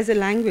rich as a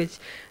language,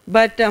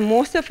 but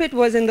most of it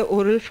was in the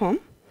oral form.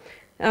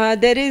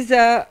 There is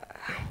a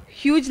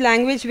huge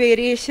language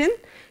variation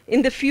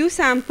in the few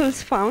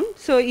samples found.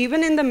 So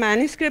even in the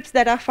manuscripts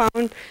that are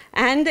found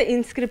and the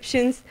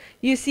inscriptions,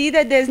 you see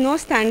that there's no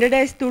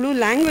standardized Tulu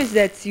language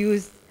that's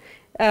used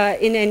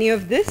in any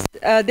of this.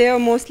 They are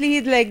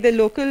mostly like the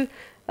local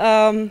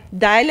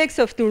dialects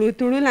of Tulu.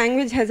 Tulu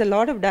language has a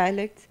lot of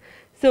dialects.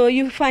 So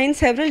you find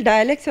several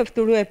dialects of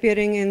Tulu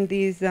appearing in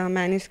these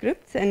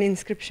manuscripts and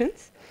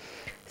inscriptions.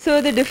 So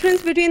the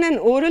difference between an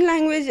oral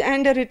language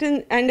and a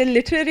written and a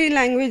literary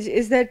language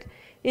is that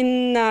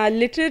in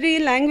literary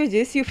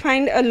languages you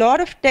find a lot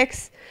of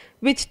texts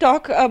which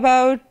talk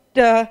about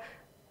the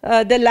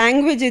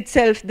language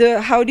itself,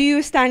 how do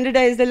you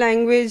standardize the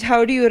language,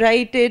 how do you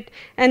write it,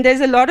 and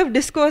there's a lot of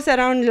discourse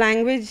around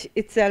language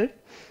itself.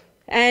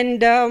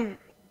 And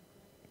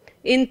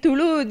in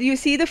Tulu, you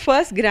see the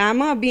first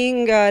grammar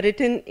being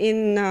written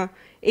in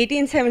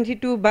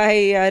 1872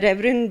 by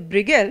Reverend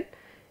Brighell.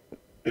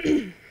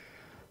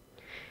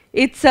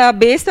 It's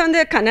based on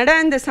the Kannada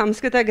and the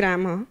Samskrita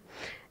grammar.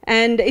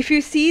 And if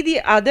you see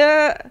the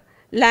other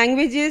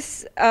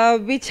languages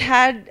which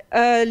had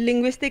a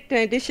linguistic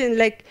tradition,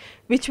 like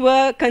which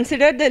were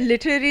considered the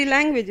literary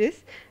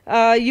languages,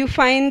 you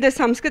find the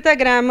Samskrita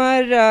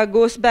grammar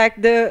goes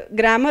back, the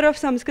grammar of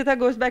Samskrita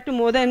goes back to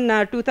more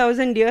than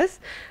 2000 years,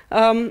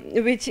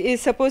 which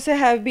is supposed to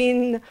have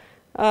been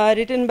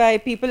written by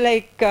people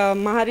like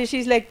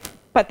Maharishis like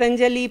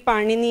Patanjali,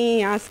 Panini,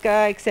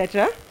 Yaska,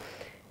 etc.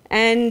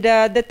 And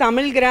the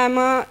Tamil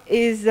grammar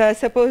is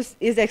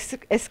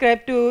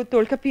ascribed to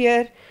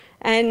Tolkappiyar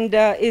and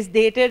is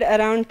dated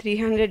around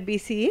 300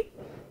 BCE.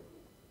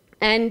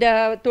 And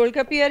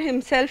Tolkappiyar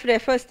himself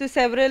refers to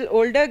several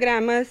older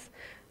grammars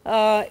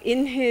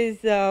in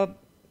his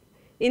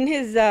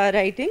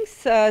writings.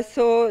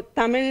 So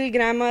Tamil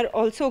grammar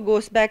also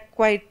goes back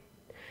quite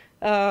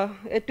to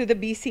the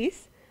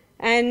BCs.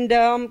 And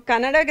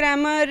Kannada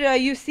grammar,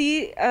 you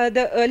see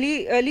the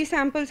early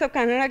samples of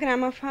Kannada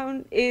grammar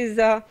found is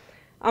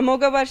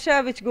Amogha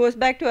Varsha, which goes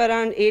back to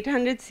around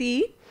 800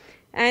 CE.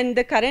 And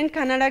the current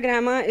Kannada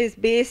grammar is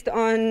based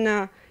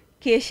on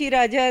Keshi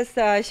Raja's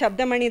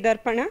Shabdamani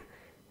Darpana,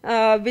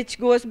 which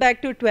goes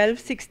back to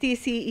 1260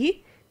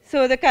 CE.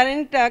 So the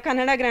current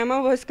Kannada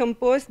grammar was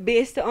composed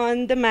based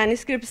on the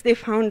manuscripts they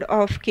found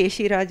of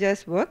Keshi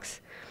Raja's works.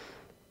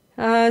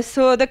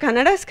 So the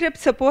Kannada script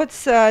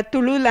supports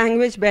Tulu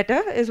language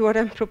better, is what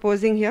I'm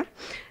proposing here.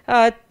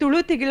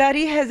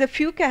 Tulu-Tigalari has a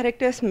few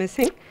characters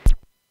missing.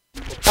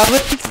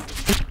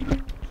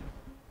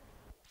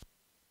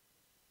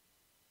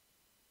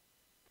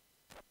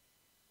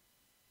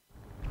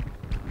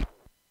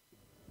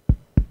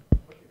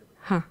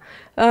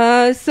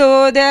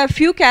 So there are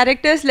few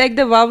characters like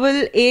the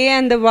vowel A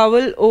and the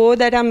vowel O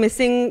that are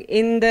missing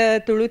in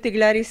the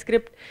Tulu-Tigalari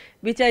script,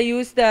 which are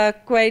used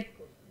quite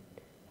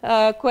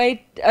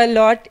a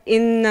lot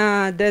in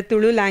the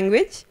Tulu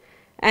language.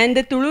 And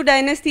the Tulu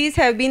dynasties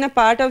have been a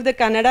part of the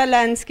Kannada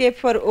landscape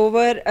for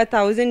over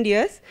 1,000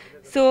 years.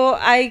 So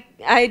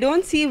I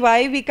don't see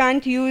why we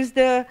can't use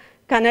the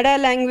Kannada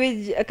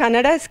language,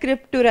 Kannada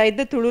script to write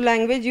the Tulu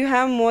language. You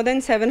have more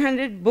than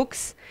 700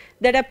 books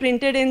that are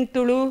printed in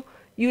Tulu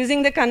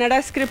using the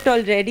Kannada script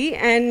already,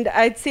 and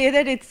I'd say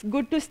that it's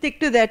good to stick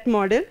to that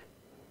model.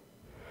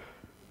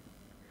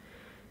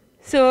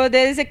 So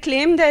there is a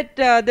claim that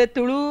the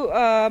Tulu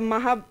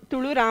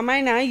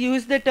Ramayana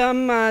used the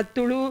term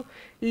Tulu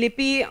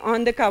Lipi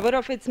on the cover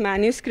of its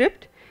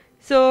manuscript.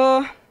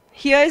 So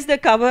here is the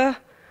cover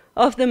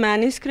of the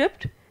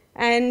manuscript,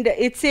 and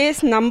it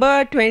says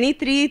number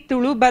 23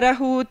 Tulu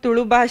Barahu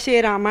Tulu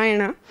Bhashe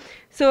Ramayana.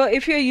 So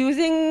if you're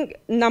using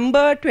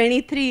number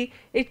 23,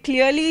 it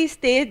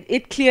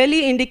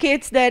clearly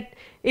indicates that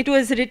it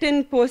was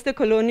written post the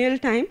colonial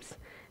times,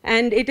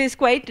 and it is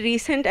quite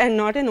recent and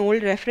not an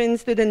old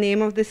reference to the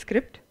name of the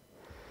script.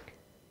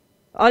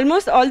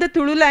 Almost all the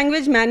Tulu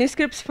language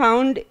manuscripts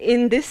found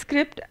in this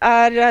script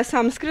are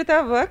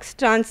Samskrita works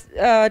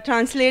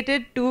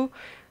translated to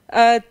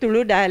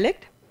Tulu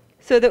dialect.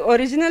 So the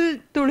original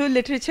Tulu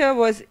literature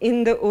was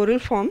in the oral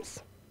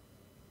forms.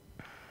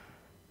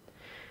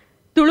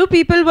 Tulu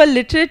people were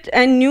literate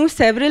and knew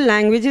several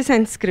languages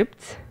and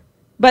scripts,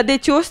 but they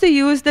chose to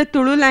use the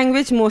Tulu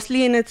language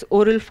mostly in its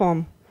oral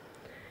form.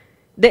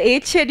 The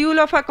 8th schedule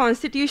of our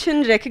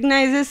constitution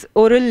recognizes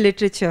oral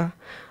literature.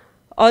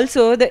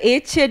 Also, the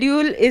 8th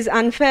schedule is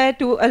unfair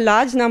to a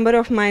large number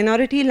of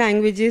minority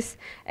languages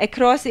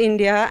across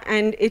India,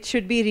 and it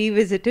should be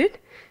revisited.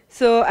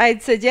 So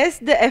I'd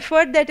suggest the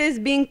effort that is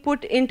being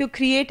put into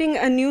creating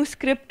a new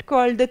script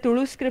called the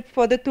Tulu script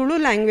for the Tulu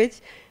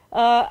language,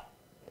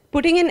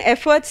 putting in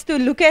efforts to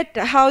look at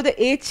how the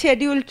 8th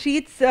schedule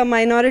treats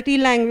minority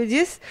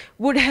languages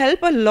would help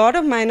a lot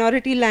of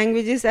minority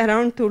languages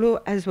around Tulu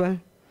as well.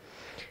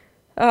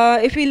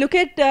 If we look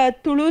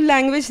at Tulu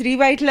language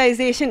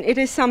revitalization,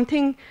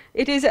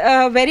 it is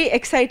a very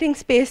exciting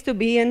space to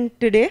be in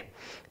today.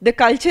 The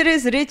culture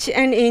is rich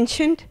and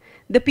ancient,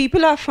 the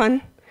people are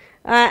fun,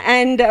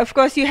 and of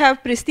course you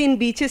have pristine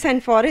beaches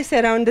and forests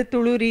around the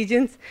Tulu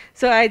regions,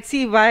 so I'd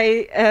see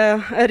why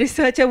a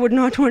researcher would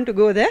not want to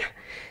go there.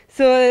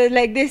 So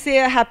like they say,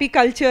 happy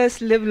cultures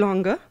live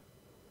longer.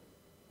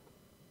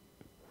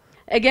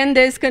 Again,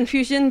 there's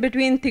confusion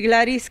between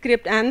Tigalari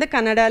script and the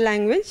Kannada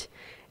language.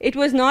 It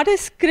was not a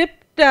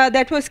script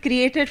that was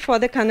created for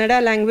the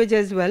Kannada language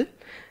as well.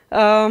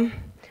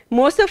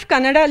 Most of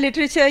Kannada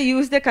literature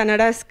used the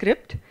Kannada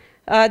script.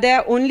 There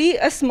are only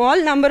a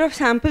small number of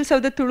samples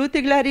of the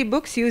Tulu-Tigalari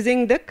books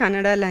using the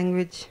Kannada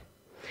language.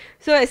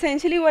 So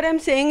essentially what I'm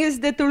saying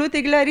is the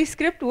Tulu-Tigalari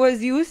script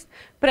was used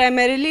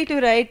primarily to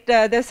write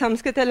the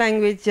Samskrita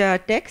language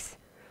texts.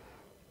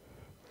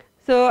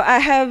 So I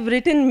have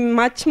written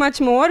much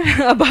more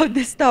about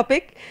this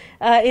topic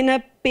in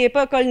a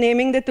paper called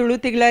Naming the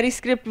Tulu-Tigalari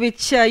Script,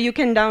 which you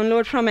can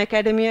download from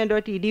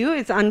academia.edu.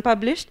 It's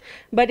unpublished,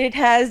 but it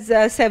has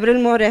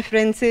several more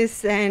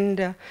references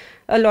and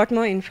a lot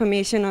more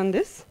information on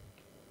this.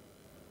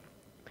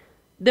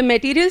 The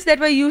materials that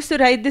were used to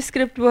write the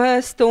script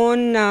were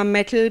stone,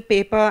 metal,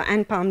 paper,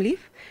 and palm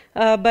leaf.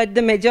 But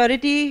the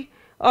majority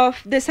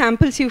of the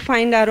samples you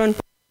find are on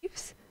palm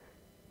leaves.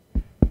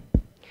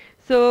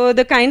 So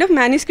the kind of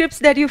manuscripts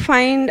that you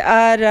find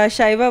are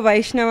Shaiva,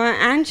 Vaishnava,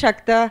 and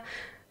Shakta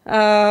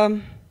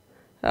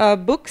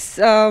books,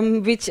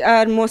 which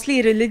are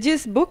mostly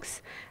religious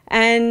books.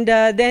 And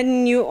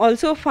then you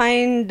also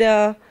find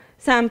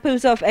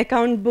samples of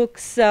account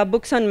books,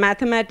 books on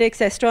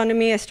mathematics,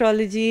 astronomy,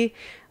 astrology,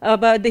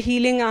 about the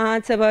healing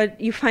arts,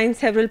 you find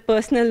several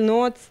personal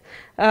notes,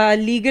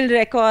 legal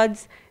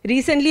records.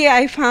 Recently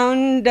I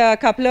found a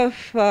couple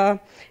of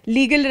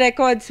legal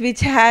records which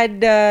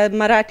had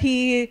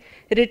Marathi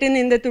written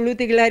in the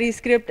Tulu-Tigalari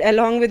script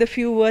along with a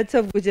few words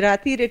of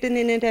Gujarati written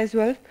in it as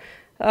well.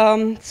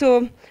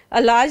 So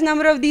a large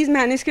number of these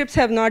manuscripts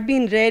have not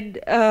been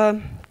read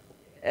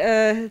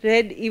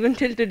even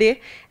till today,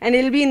 and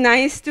it'll be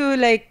nice to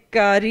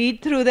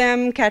read through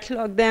them,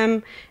 catalog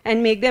them,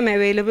 and make them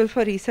available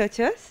for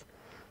researchers.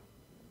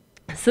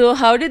 So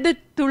how did the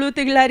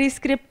Tulu-Tigalari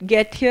script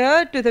get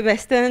here to the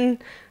western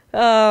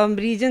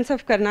regions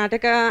of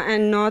Karnataka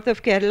and north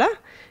of Kerala?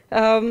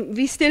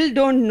 We still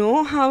don't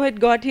know how it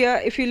got here.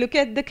 If you look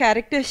at the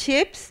character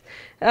shapes,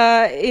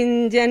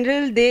 in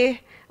general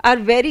they are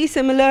very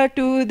similar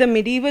to the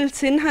medieval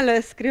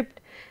Sinhala script,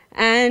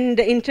 And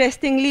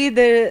interestingly,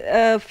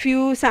 there are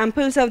few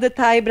samples of the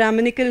Thai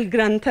Brahminical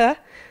Grantha.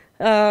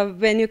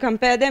 When you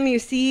compare them, you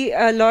see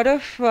a lot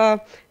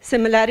of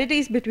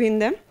similarities between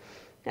them.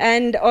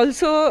 And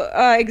also,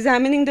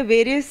 examining the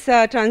various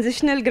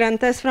transitional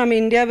Granthas from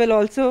India will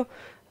also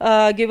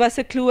give us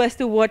a clue as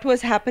to what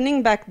was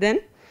happening back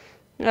then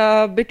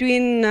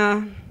between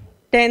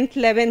 10th,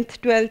 11th,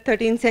 12th,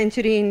 13th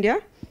century India.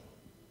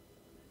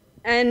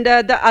 And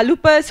the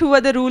Alupas, who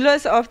were the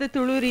rulers of the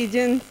Tulu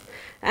regions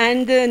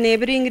and the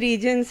neighboring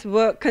regions,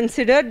 were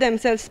considered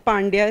themselves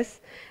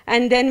Pandyas.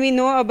 And then we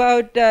know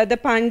about the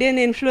Pandyan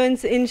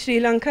influence in Sri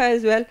Lanka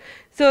as well.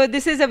 So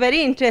this is a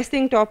very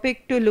interesting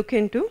topic to look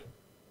into.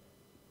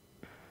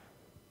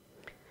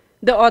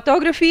 The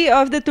orthography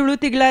of the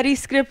Tulu-Tigalari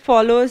script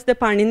follows the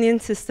Pandinian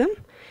system.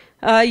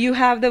 You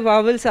have the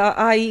vowels A,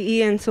 I,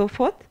 E, and so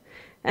forth.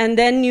 And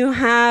then you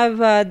have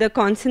the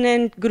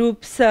consonant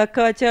groups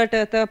Ka, Cha,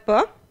 Ta, Ta,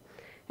 Pa,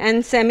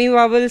 and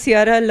semi-vowels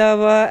Yara,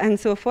 Lava, and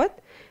so forth.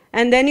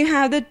 And then you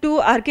have the two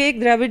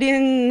archaic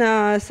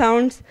Dravidian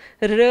sounds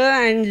R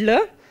and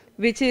L,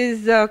 which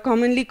is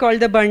commonly called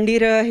the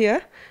Bandira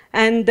here,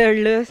 and the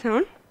L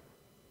sound.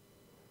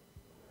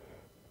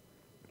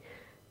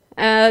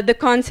 The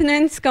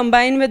consonants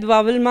combine with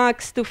vowel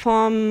marks to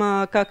form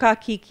Kaka,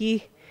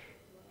 Kiki,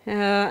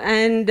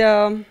 and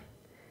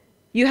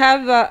you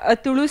have a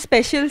Tulu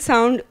special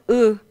sound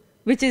U,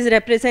 which is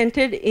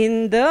represented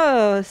in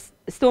the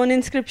stone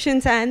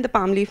inscriptions and the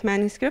palm leaf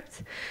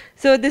manuscripts.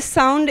 So this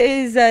sound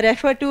is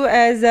referred to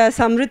as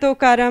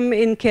Samritokaram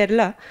in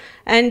Kerala,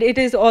 and it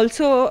is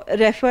also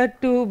referred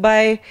to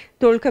by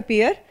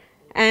Tolkappiyar.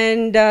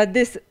 And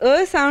this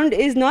sound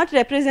is not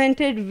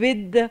represented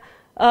with the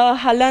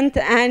halant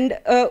and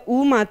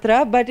u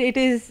matra, but it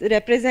is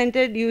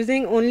represented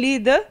using only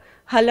the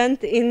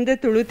halant in the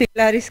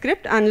Tulu-Tigalari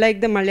script,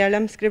 unlike the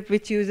Malayalam script,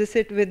 which uses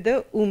it with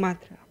the u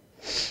matra.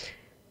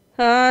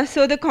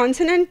 So the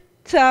consonants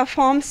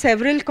form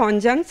several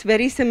conjuncts,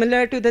 very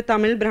similar to the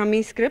Tamil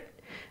Brahmi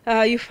script.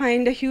 You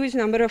find a huge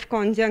number of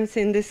conjuncts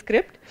in this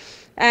script,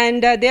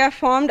 and they are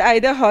formed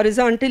either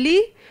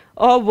horizontally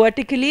or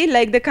vertically,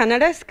 like the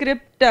Kannada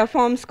script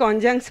forms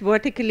conjuncts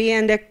vertically,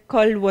 and they're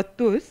called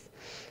vattus.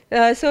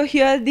 So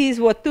here these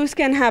vattus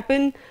can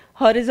happen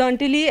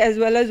horizontally as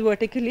well as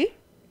vertically.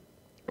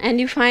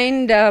 And you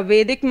find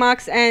Vedic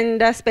marks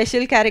and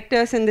special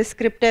characters in the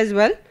script as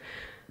well.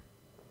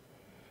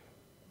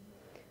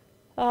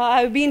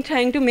 I've been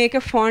trying to make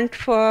a font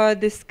for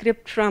this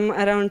script from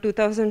around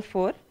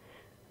 2004.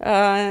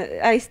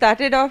 I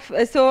started off,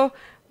 so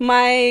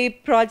my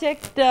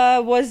project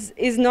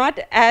is not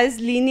as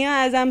linear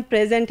as I'm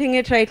presenting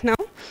it right now.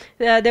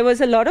 There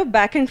was a lot of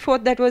back and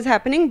forth that was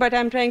happening, but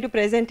I'm trying to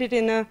present it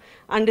in an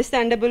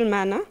understandable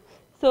manner.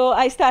 So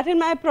I started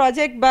my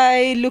project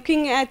by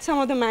looking at some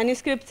of the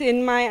manuscripts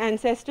in my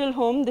ancestral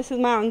home. This is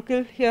my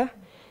uncle here,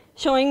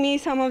 showing me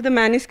some of the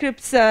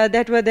manuscripts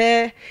that were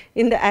there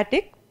in the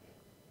attic.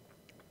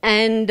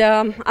 And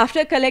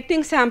after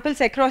collecting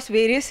samples across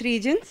various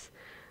regions,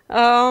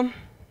 I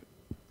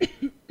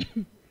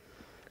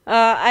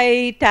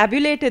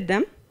tabulated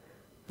them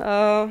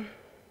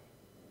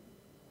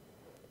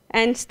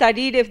and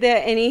studied if there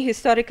are any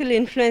historical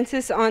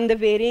influences on the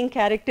varying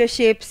character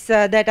shapes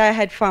that I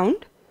had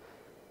found.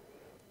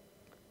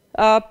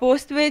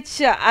 Post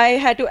which I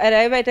had to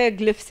arrive at a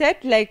glyph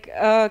set, like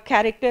a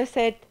character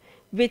set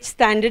which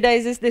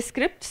standardizes the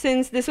script.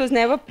 Since this was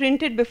never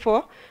printed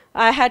before,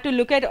 I had to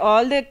look at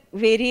all the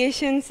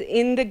variations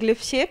in the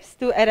glyph shapes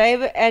to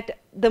arrive at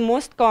the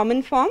most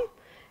common form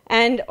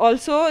and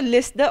also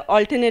list the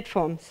alternate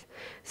forms.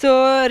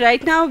 So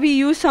right now we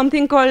use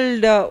something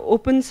called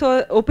open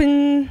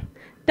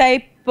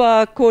type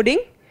coding,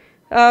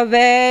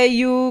 where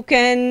you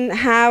can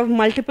have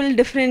multiple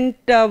different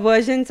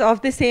versions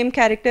of the same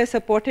character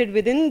supported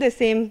within the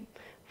same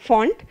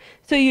font.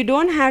 So you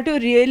don't have to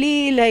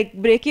really like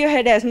break your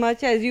head as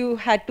much as you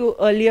had to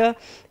earlier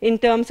in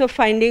terms of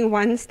finding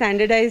one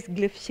standardized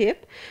glyph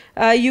shape.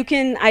 You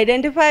can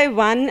identify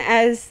one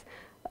as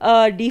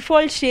a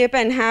default shape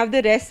and have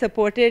the rest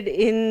supported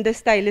in the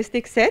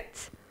stylistic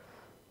sets.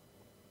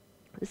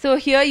 So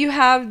here you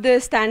have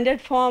the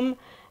standard form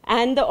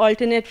and the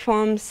alternate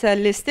forms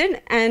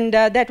listed, and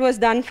that was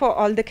done for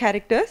all the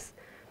characters.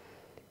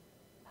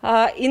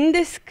 In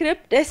this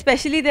script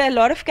especially, there are a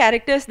lot of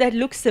characters that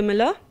look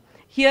similar.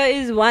 Here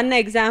is one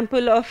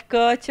example of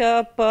Ka,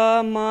 Cha,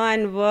 Pa, Ma,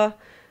 and Va,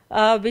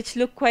 which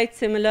look quite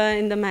similar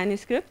in the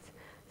manuscripts.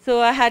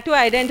 So I had to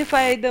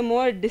identify the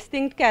more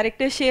distinct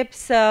character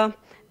shapes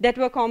that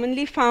were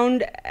commonly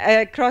found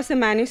across the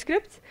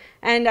manuscripts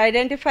and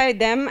identify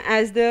them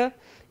as the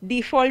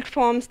default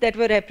forms that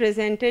were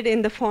represented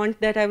in the font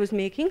that I was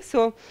making.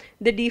 So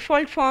the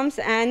default forms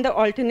and the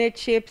alternate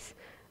shapes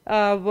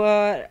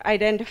were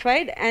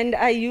identified, and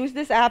I used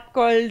this app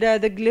called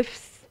the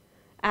Glyphs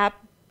app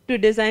to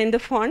design the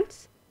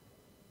fonts.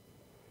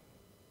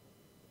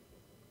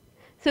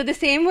 So the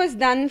same was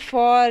done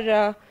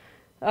for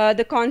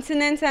the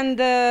consonants and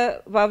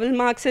the vowel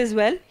marks as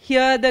well.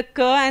 Here the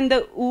K and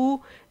the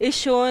U is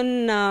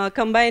shown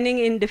combining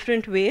in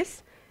different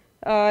ways.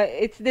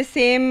 It's the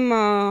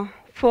same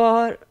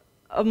for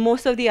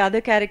most of the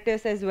other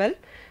characters as well.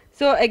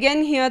 So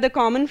again here the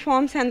common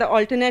forms and the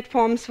alternate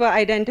forms were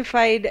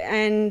identified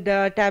and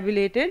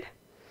tabulated,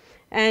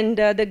 and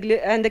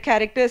the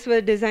characters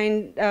were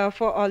designed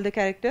for all the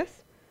characters,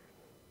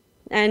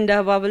 and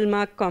vowel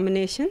mark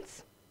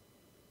combinations.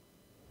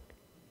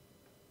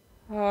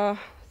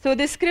 So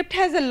this script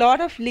has a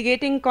lot of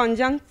ligating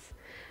conjuncts,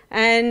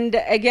 and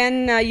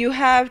again you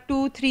have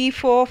 2, 3,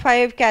 4,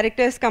 5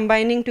 characters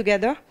combining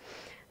together.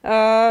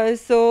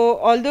 So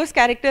all those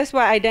characters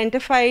were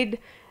identified,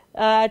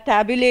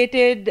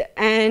 tabulated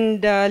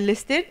and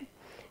listed,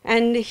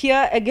 and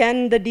here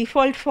again the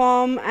default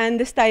form and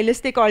the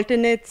stylistic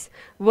alternates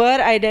were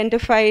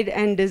identified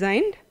and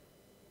designed,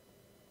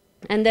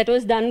 and that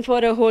was done for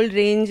a whole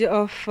range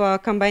of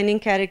combining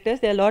characters.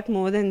 There are a lot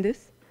more than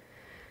this.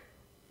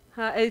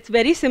 It's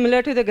very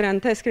similar to the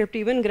Grantha script.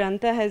 Even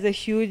Grantha has a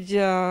huge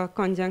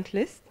conjunct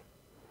list.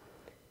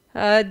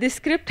 This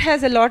script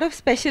has a lot of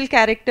special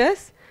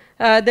characters.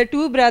 The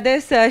two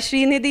brothers,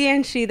 Srinidhi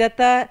and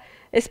Sridatta,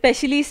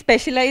 especially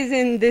specialize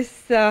in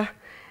this,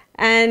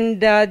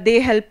 and they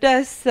helped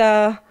us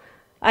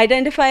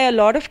identify a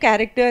lot of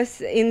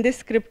characters in this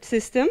script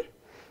system.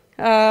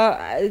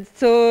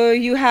 So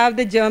you have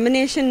the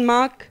germination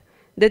mark,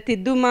 the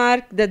Tiddu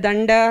mark, the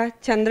Danda,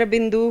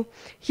 Chandrabindu.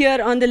 Here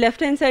on the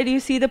left hand side you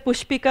see the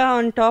Pushpika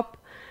on top,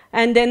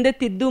 and then the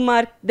Tiddu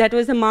mark, that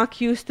was a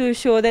mark used to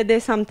show that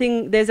there's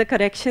a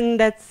correction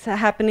that's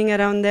happening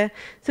around there.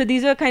 So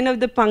these were kind of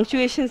the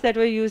punctuations that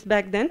were used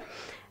back then.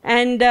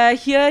 And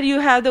here you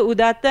have the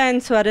Udatta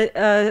and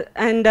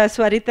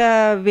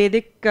Swarita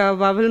Vedic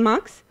vowel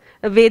marks,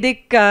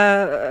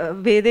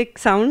 Vedic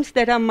sounds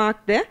that are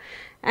marked there.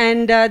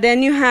 And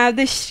then you have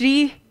the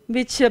Shri,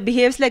 which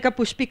behaves like a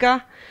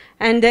Pushpika,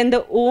 and then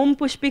the Om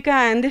Pushpika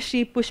and the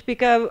Shri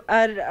Pushpika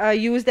are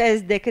used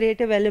as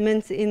decorative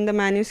elements in the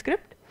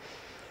manuscript.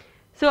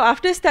 So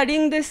after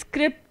studying the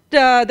script,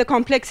 the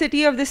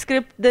complexity of the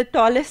script, the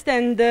tallest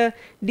and the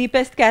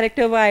deepest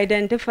character were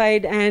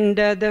identified, and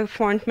the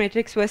font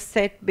matrix was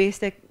set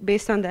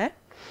based on that.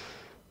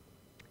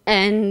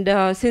 And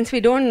since we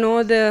don't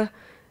know the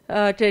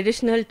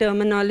traditional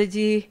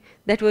terminology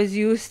that was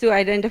used to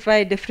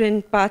identify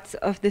different parts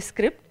of the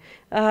script,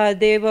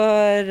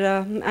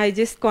 I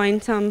just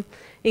coined some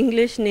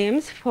English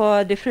names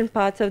for different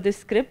parts of the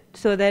script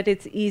so that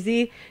it's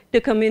easy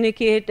to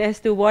communicate as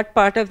to what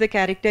part of the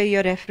character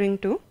you're referring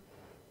to.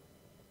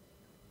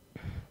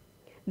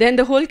 Then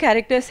the whole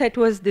character set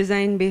was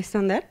designed based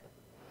on that.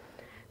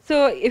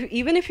 So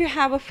even if you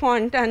have a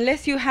font,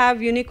 unless you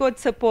have Unicode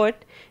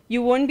support,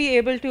 you won't be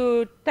able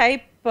to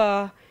type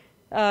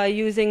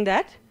using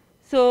that.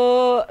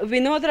 So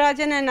Vinod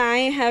Rajan and I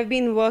have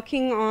been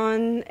working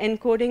on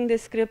encoding the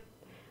script.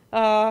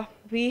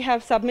 We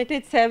have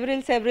submitted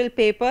several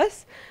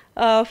papers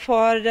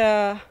for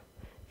the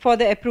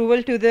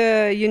approval to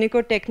the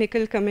Unicode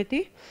Technical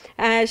Committee.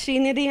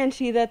 Srinidhi and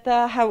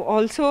Sridatta have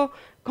also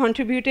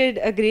contributed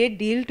a great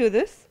deal to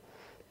this.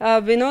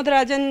 Vinod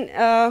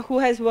Rajan, who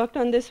has worked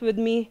on this with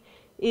me,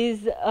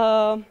 is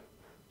a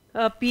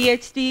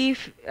PhD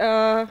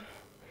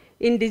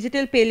in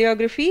digital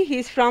paleography.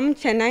 He's from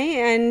Chennai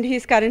and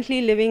he's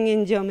currently living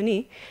in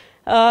Germany.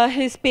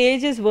 His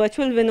page is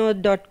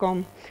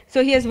virtualvinod.com.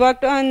 So he has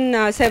worked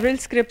on several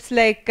scripts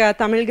like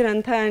Tamil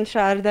Grantha and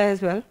Sharda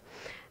as well.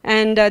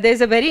 And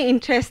there's a very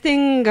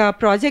interesting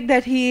project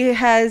that he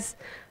has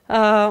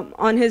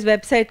on his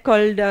website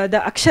called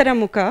the Akshara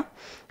Mukha.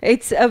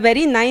 It's a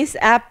very nice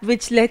app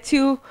which lets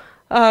you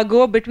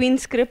go between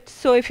scripts.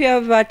 So if you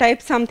have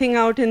typed something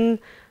out in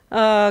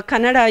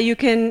Kannada, you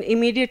can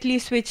immediately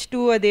switch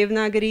to a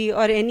Devanagari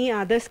or any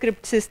other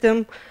script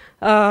system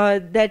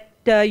that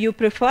you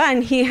prefer.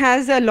 And he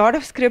has a lot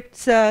of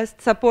scripts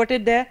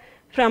supported there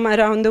from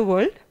around the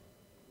world.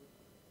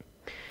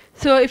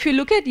 So if you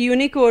look at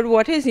Unicode,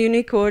 what is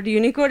Unicode?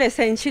 Unicode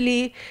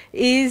essentially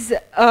is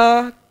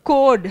a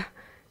code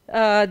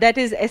that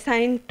is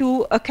assigned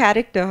to a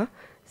character.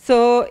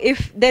 So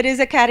if there is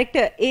a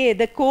character A,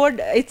 the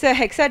code, it's a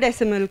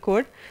hexadecimal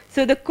code.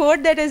 So the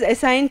code that is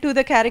assigned to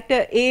the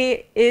character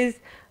A is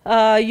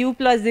U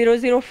plus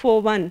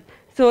 0041.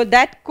 So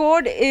that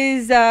code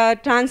is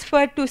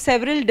transferred to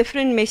several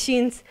different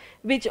machines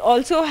which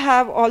also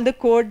have all the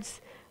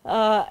codes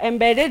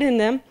embedded in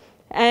them,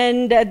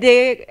 and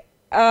they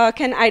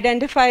can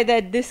identify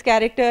that this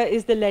character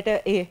is the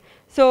letter A.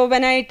 So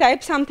when I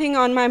type something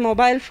on my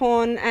mobile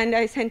phone and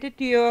I send it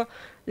to your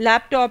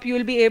laptop, you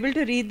will be able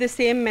to read the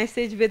same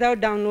message without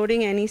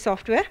downloading any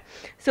software.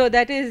 So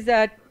that is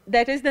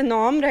the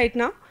norm right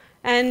now.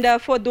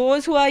 And for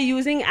those who are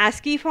using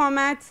ASCII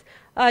formats,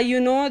 you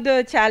know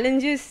the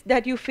challenges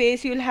that you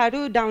face. You'll have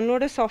to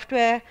download a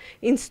software,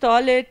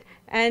 install it,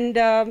 and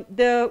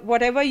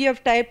whatever you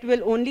have typed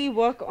will only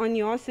work on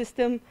your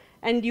system,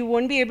 and you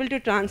won't be able to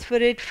transfer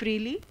it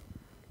freely.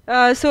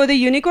 So the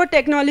Unicode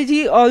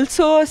technology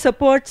also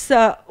supports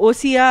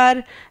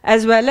OCR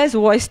as well as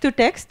voice to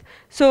text.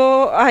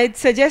 So I'd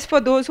suggest for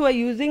those who are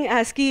using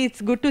ASCII,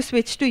 it's good to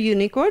switch to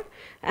Unicode.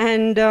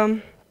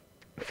 And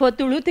for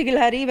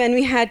Tulu-Tigalari, when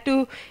we had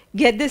to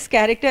get this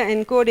character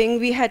encoding,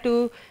 we had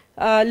to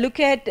look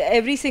at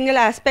every single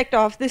aspect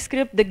of the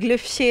script, the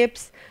glyph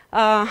shapes,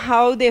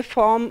 how they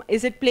form,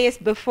 is it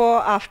placed before,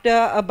 after,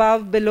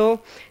 above, below,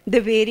 the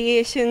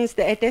variations,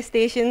 the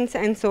attestations,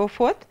 and so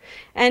forth.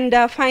 And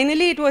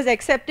finally, it was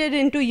accepted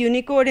into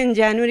Unicode in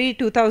January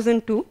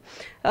 2002.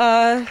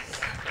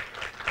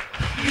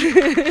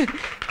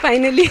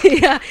 Finally,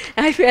 yeah,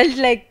 I felt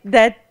like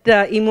that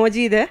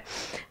emoji there.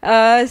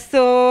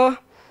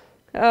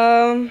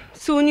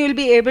 Soon you'll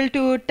be able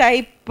to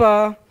type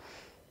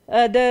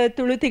the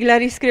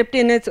Tulu-Tigalari script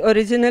in its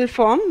original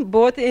form,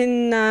 both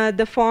in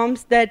the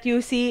forms that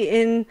you see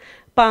in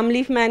palm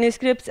leaf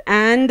manuscripts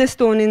and the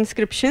stone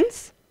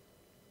inscriptions.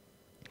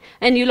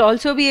 And you'll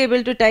also be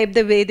able to type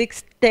the Vedic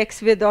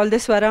text with all the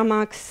swara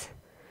marks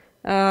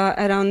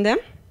around them,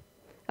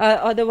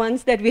 or the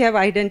ones that we have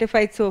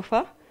identified so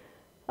far.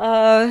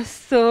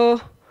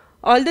 So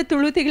all the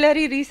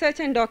Tulu-Tigalari research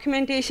and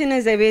documentation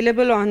is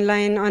available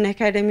online on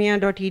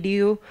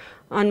academia.edu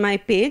on my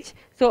page.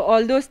 So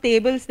all those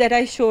tables that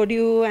I showed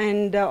you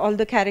and all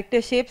the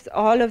character shapes,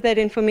 all of that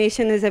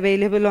information is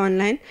available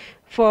online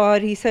for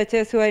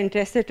researchers who are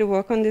interested to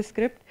work on this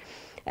script.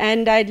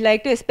 And I'd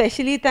like to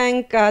especially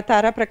thank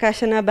Tara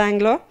Prakashana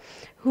Bangalore,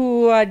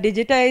 who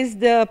digitized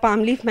the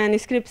palm leaf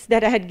manuscripts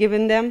that I had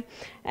given them.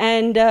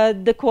 And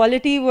the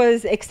quality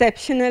was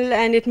exceptional,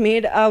 and it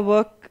made our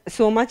work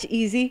so much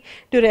easy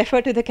to refer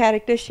to the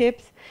character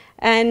shapes.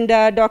 And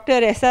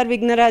Dr. S.R.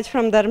 Vignaraj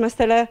from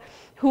Dharmasthala,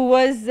 who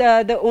was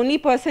the only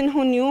person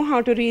who knew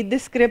how to read the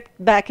script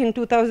back in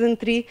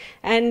 2003,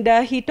 and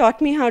he taught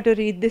me how to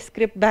read this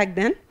script back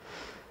then.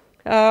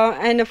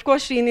 And of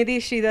course, Srinidhi,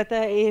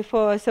 Sridhata A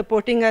for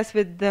supporting us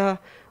with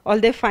all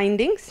their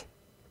findings.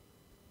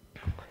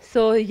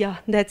 So yeah,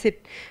 that's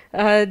it.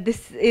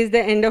 This is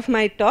the end of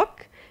my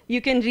talk. You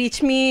can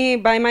reach me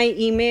by my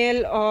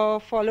email or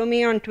follow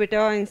me on Twitter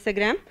or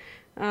Instagram,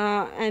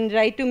 and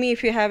write to me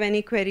if you have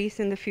any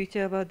queries in the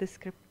future about the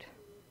script.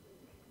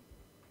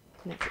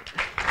 That's it.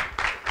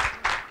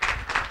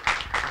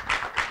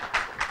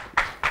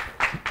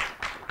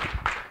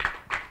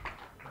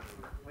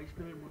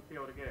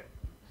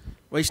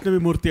 Vaishnavi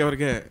ಮೂರ್ತಿ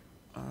ಅವರಿಗೆ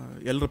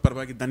ಎಲ್ಲರ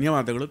ಪರವಾಗಿ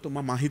ಧನ್ಯವಾದಗಳು. ತುಂಬ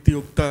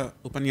ಮಾಹಿತಿಯುಕ್ತ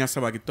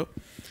ಉಪನ್ಯಾಸವಾಗಿತ್ತು.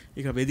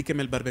 ಈಗ ವೇದಿಕೆ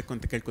ಮೇಲೆ ಬರಬೇಕು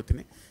ಅಂತ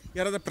ಕೇಳ್ಕೊತೀನಿ.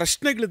 ಯಾರಾದ್ರೂ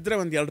ಪ್ರಶ್ನೆಗಳಿದ್ದರೆ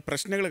ಒಂದು 2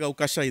 ಪ್ರಶ್ನೆಗಳಿಗೆ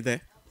ಅವಕಾಶ ಇದೆ.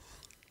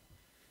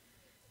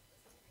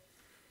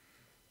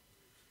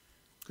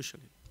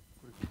 ಕುಶಲಿ,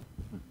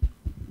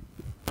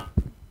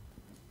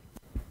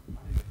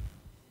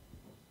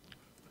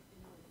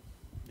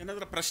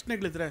 ಏನಾದರೂ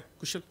ಪ್ರಶ್ನೆಗಳಿದ್ರೆ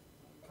ಕುಶಲ್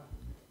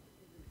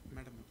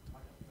ಮೇಡಮ್.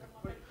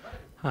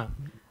 ಹಾಂ,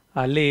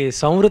 ಅಲ್ಲಿ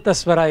ಸಂವೃತ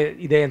ಸ್ವರ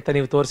ಇದೆ ಅಂತ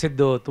ನೀವು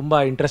ತೋರಿಸಿದ್ದು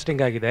ತುಂಬ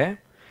ಇಂಟ್ರೆಸ್ಟಿಂಗ್ ಆಗಿದೆ.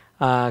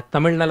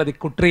 ತಮಿಳ್ನಲ್ಲಿ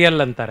ಅದಕ್ಕೆ ಕುಟ್ರಿಯಲ್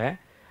ಅಂತಾರೆ.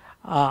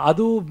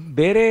 ಅದು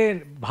ಬೇರೆ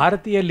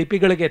ಭಾರತೀಯ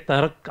ಲಿಪಿಗಳಿಗೆ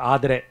ತರಕ್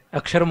ಆದರೆ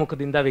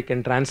ಅಕ್ಷರಮುಖದಿಂದ we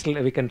can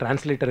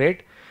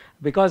ಟ್ರಾನ್ಸ್ಲಿಟರೇಟ್,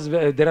 because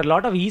there are a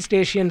lot of East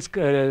Asian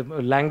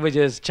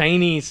languages,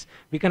 Chinese.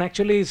 We can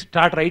actually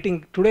start writing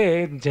today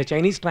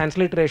Chinese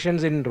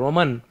transliterations in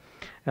Roman.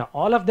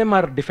 All of them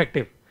are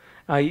defective.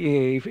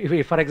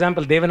 If for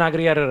example,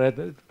 Devanagari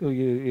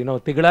or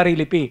Tigalari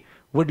Lipi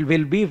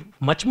will be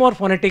much more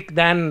phonetic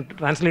than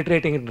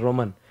transliterating in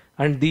Roman,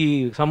 and the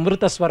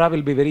Samvrita Swara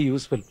will be very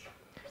useful.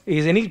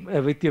 Is any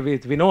with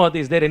Vinod,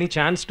 is there any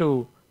chance to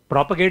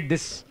propagate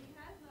this?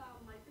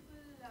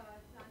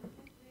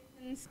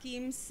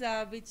 Schemes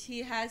which he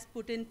has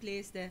put in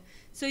place there.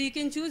 So you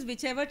can choose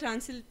whichever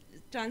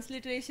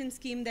transliteration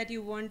scheme that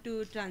you want to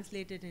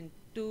translate it in,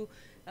 to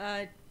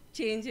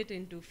change it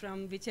into from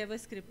whichever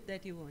script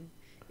that you want.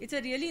 It's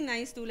a really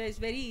nice tool.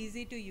 It's very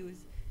easy to use.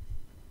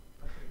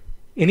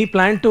 Any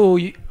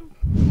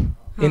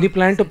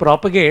plan to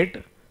propagate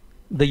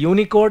the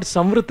Unicode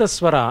Samvrita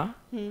Swara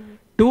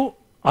to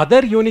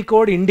other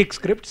Unicode Indic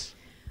scripts?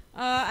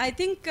 I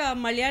think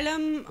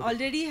Malayalam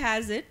already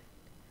has it.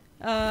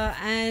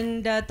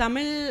 And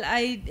Tamil,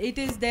 it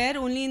is there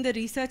only in the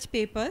research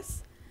papers.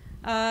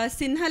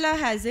 Sinhala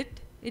has it.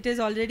 It is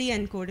already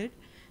encoded.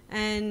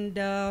 And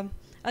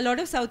a lot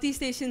of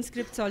Southeast Asian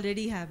scripts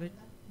already have it.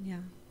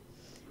 Yeah.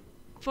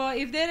 For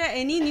if there are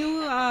any new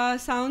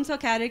sounds or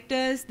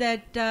characters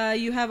that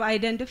you have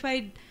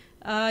identified,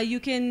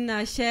 you can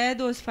share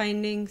those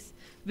findings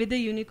with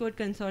the Unicode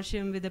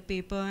Consortium with a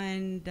paper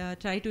and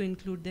try to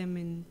include them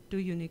into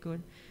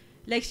Unicode.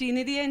 Like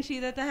Srinidhi and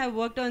Sridhata have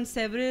worked on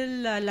several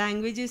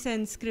languages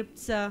and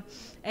scripts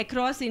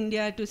across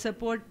India to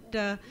support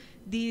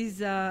these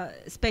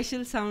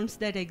special sounds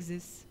that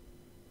exist.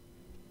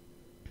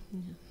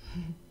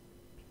 Yeah.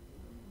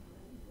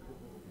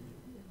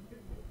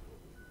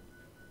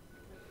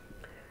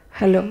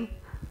 Hello.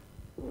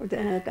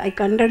 I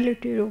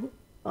congratulate you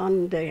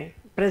on the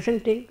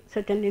presenting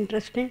such an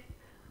interesting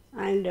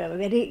and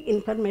very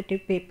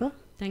informative paper.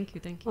 Thank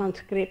you. On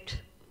scripts.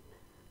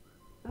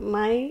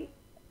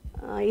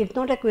 It's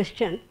not a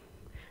question,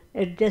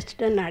 it's just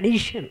an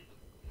addition.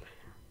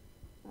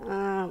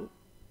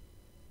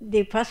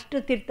 The first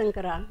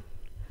Tirthankara,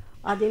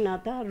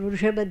 Adinatha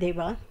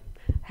Rushabhadeva,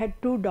 had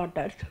 2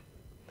 daughters,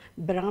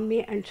 Brahmi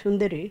and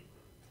Sundari,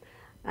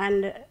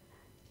 and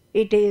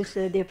it is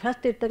the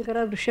first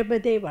Tirthankara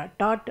Vrishabhadeva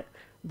taught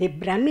the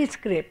Brahmi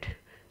script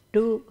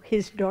to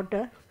his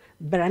daughter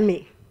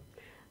Brahmi.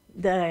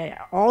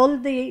 All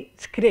the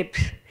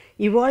scripts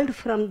evolved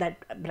from that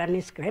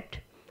Brahmi script,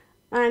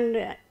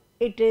 and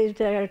it is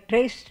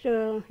traced,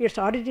 its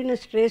origin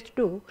is traced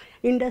to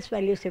Indus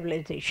Valley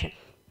civilization.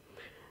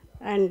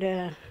 And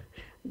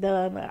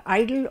the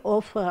idol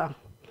of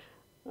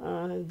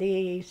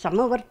the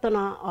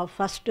Samavartana of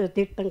first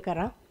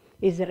Tirthankara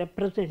is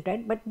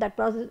represented, but that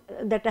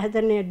has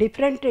a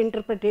different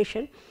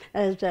interpretation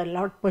as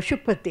Lord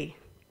Pashupati,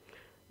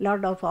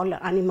 Lord of all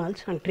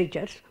animals and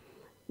creatures.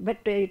 But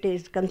it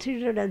is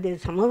considered as the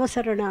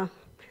Samavasarana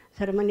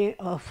ceremony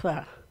of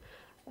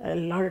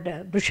Lord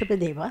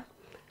Vrishabhadeva.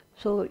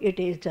 So it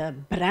is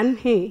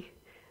Brahmi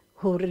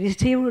who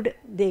received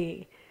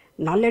the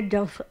knowledge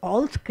of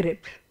all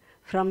scripts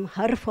from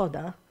her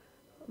father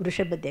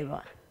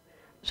Vrishabhadeva.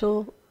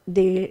 So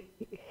the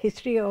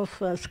history of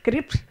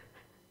scripts,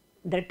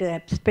 that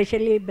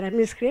especially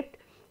Brahmi script,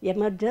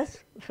 emerges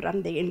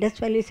from the Indus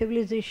Valley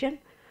civilization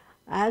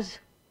as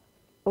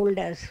old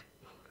as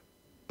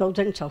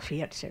thousands of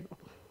years ago,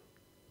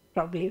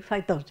 probably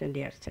 5,000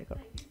 years ago.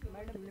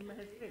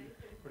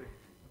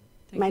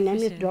 My name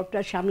is Dr.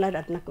 Shamla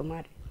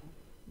Ratnakumari.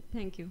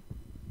 Thank you.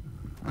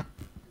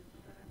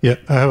 Yeah,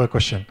 I have a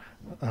question.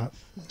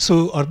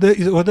 So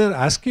were there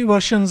ASCII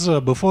versions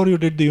before you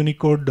did the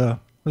Unicode,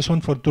 this one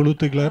for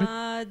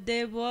Tulu-Tigalari?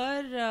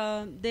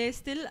 There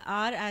still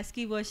are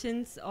ASCII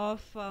versions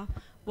of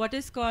what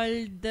is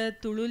called the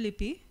Tulu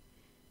Lipi.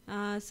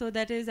 So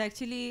that is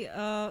actually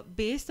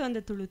based on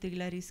the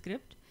Tulu-Tigalari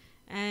script,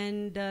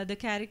 and the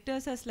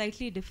characters are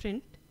slightly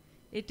different.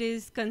 It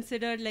is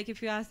considered, like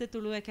if you ask the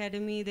Tulu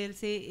Academy, they'll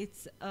say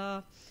it's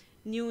a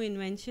new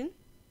invention.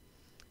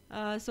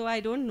 So I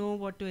don't know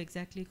what to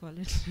exactly call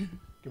it.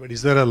 Okay, but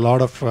is there a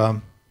lot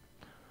of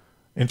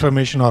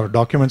information or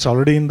documents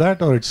already in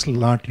that, or it's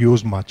not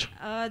used much?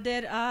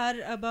 There are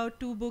about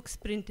 2 books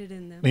printed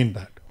in them. In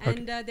that. Okay.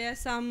 And there are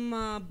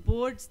some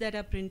boards that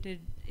are printed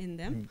in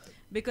them,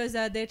 because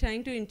they're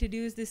trying to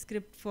introduce the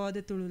script for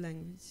the Tulu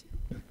language.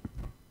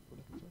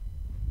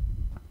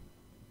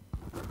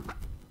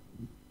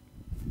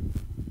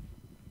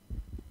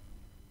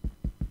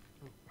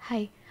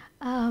 Hi.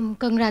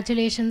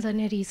 Congratulations on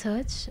your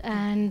research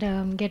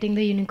and getting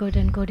the Unicode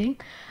encoding.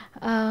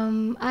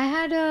 I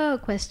had a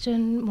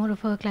question, more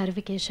of a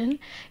clarification.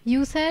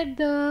 You said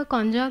the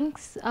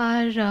conjuncts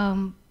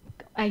are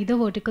either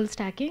vertical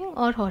stacking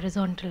or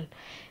horizontal.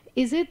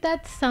 Is it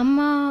that some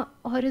are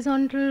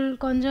horizontal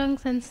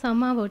conjuncts and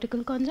some are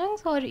vertical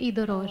conjuncts, or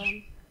either or?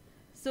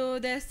 So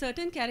there are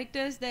certain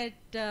characters that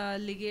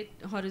ligate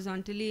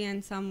horizontally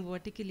and some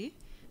vertically.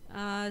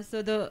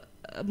 So the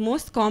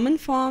most common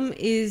form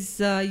is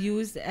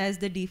used as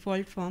the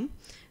default form.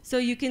 So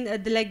you can,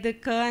 like the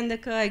ka and the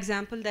ka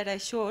example that I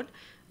showed,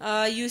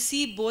 you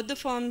see both the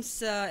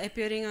forms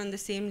appearing on the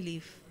same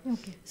leaf.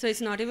 Okay. So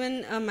it's not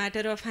even a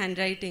matter of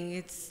handwriting.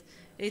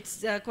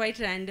 It's quite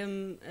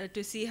random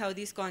to see how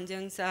these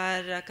conjuncts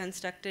are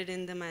constructed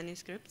in the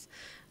manuscripts.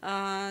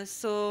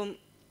 So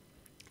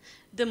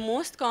the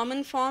most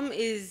common form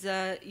is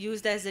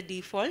used as a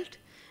default.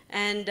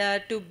 And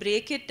to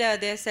break it,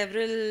 there are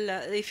several,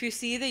 if you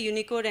see the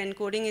Unicode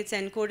encoding, it's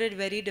encoded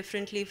very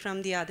differently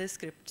from the other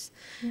scripts.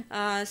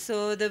 Yeah.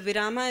 So the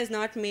virama is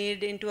not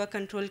made into a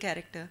control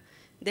character.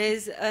 There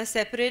is a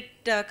separate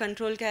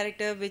control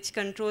character which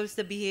controls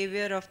the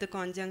behavior of the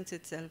conjuncts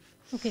itself.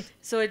 Okay.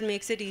 So it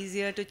makes it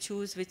easier to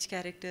choose which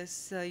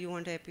characters you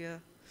want to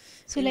appear.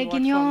 So like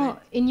in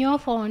your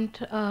font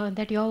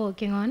that you're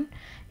working on,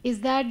 is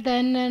that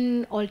then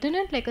an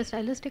alternate, like a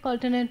stylistic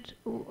alternate,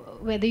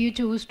 whether you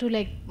choose to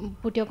like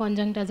put your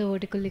conjunct as a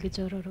vertical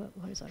ligature or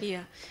a horizontal?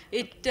 Yeah,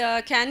 it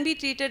can be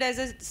treated as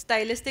a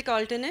stylistic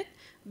alternate,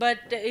 but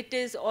it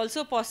is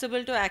also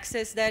possible to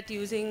access that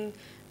using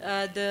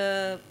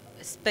the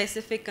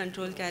specific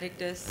control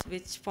characters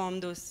which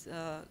form those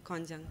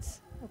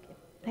conjuncts. Okay,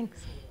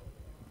 thanks.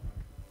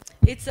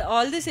 It's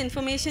all this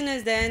information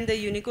is there in the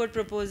Unicode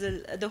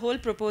proposal. The whole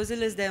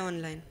proposal is there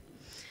online.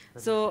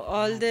 So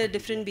all the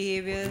different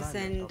behaviors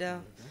and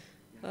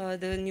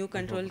the new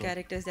control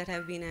characters that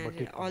have been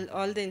added,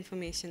 all the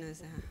information is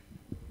there.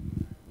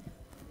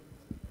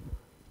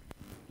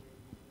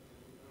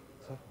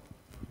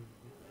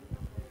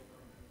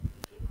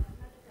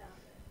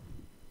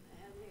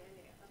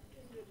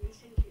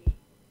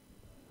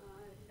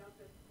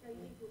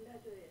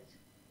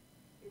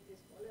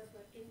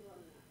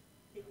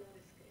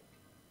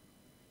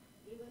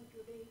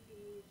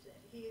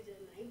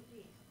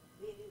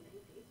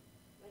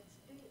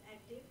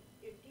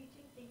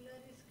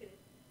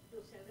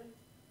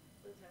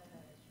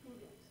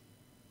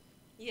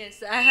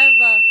 Yes, I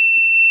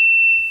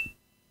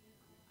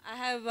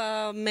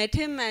have met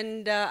him,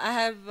 and I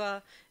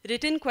have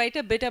written quite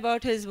a bit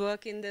about his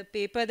work in the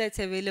paper that's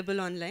available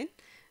online.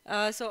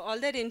 So all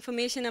that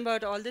information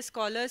about all the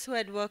scholars who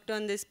had worked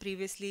on this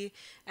previously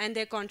and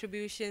their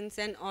contributions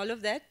and all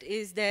of that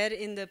is there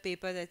in the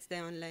paper that's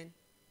there online.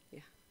 Yeah.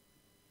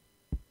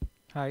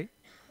 Hi.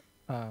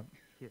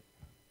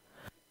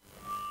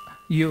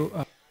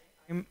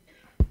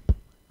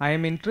 I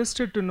am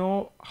interested to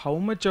know how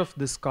much of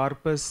this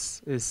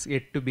corpus is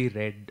yet to be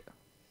read.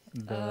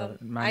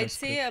 I'd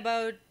say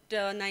about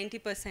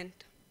 90%.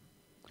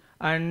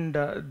 And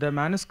the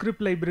manuscript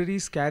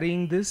libraries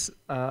carrying this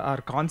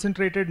are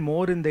concentrated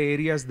more in the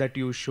areas that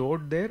you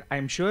showed there.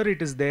 I'm sure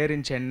it is there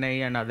in Chennai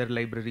and other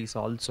libraries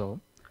also.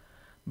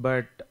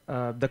 But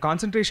the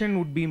concentration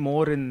would be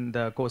more in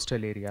the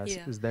coastal areas.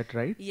 Yeah. Is that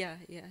right? Yeah.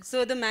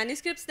 So the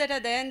manuscripts that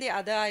are there in the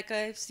other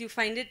archives, you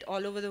find it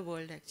all over the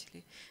world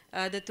actually.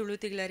 The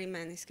Tulu-Tigalari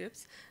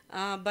manuscripts.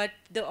 But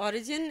the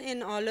origin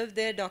in all of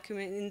their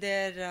in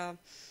their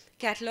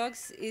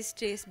catalogs is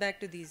traced back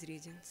to these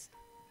regions.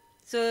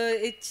 So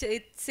it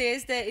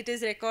says that it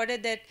is recorded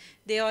that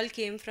they all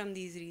came from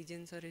these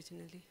regions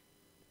originally.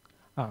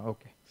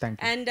 Okay. Thank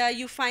you. And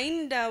you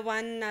find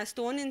one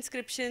stone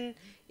inscription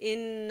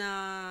in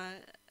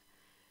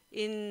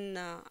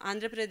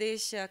Andhra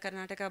Pradesh,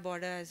 Karnataka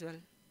border as well,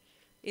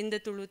 in the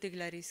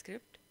Tulu-Tigalari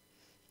script.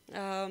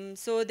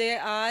 So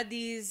there are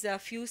these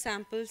few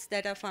samples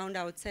that are found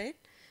outside,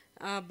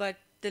 but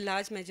the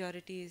large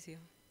majority is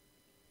here.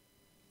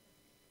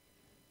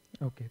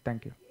 Okay,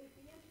 thank you.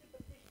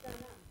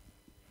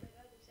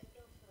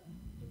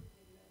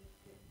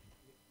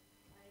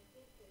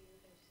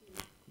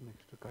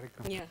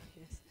 Yeah,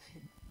 yes.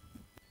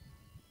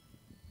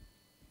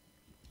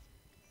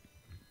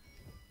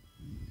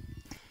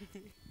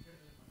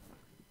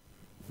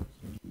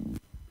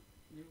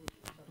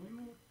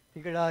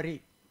 Tigalari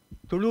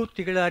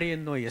Tulu-Tigalari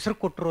ಅನ್ನೋ ಹೆಸರು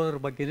ಕೊಟ್ಟಿರೋದ್ರ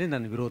ಬಗ್ಗೆನೇ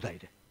ನನ್ನ ವಿರೋಧ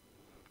ಇದೆ.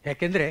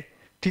 ಯಾಕೆಂದರೆ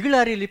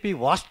ತಿಗಳಾರಿ ಲಿಪಿ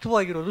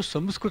ವಾಸ್ತವವಾಗಿರೋದು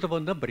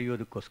ಸಂಸ್ಕೃತವನ್ನು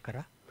ಬರೆಯೋದಕ್ಕೋಸ್ಕರ.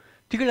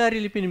 ತಿಗಳಾರಿ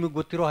ಲಿಪಿ ನಿಮಗೆ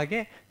ಗೊತ್ತಿರೋ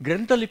ಹಾಗೆ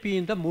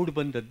ಗ್ರಂಥಲಿಪಿಯಿಂದ ಮೂಡಿ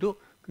ಬಂದದ್ದು.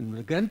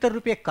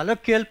 ಗ್ರಂಥಲಿಪಿಯ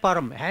ಕಲಕ್ಕಿಯಲ್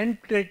ಫಾರಮ್,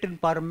 ಹ್ಯಾಂಡ್ ರೈಟನ್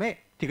ಫಾರಮ್ಮೇ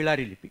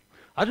ತಿಗಳಾರಿ ಲಿಪಿ.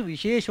 ಅದು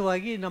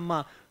ವಿಶೇಷವಾಗಿ ನಮ್ಮ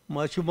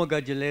ಶಿವಮೊಗ್ಗ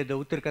ಜಿಲ್ಲೆ,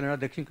 ಉತ್ತರ ಕನ್ನಡ,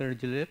 ದಕ್ಷಿಣ ಕನ್ನಡ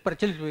ಜಿಲ್ಲೆ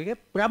ಪ್ರಚಲಿತವಾಗಿ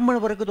ಬ್ರಾಹ್ಮಣ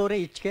ವರ್ಗದವರೇ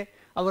ಹೆಚ್ಚಿಗೆ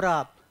ಅವರ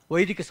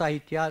ವೈದಿಕ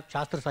ಸಾಹಿತ್ಯ,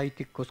 ಶಾಸ್ತ್ರ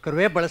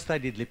ಸಾಹಿತ್ಯಕ್ಕೋಸ್ಕರವೇ ಬಳಸ್ತಾ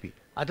ಇದ್ದಿದ್ದು ಲಿಪಿ.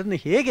 ಅದನ್ನು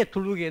ಹೇಗೆ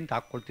ತುಳುಗೆ ಅಂತ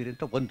ಹಾಕ್ಕೊಳ್ತೀರಿ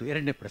ಅಂತ ಒಂದು.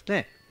 ಎರಡನೇ ಪ್ರಶ್ನೆ,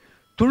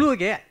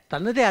 ತುಳುಗೆ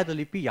ತನ್ನದೇ ಆದ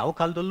ಲಿಪಿ ಯಾವ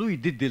ಕಾಲದಲ್ಲೂ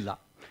ಇದ್ದಿದ್ದಿಲ್ಲ.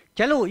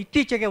 ಕೆಲವು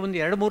ಇತ್ತೀಚೆಗೆ ಒಂದು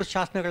 2-3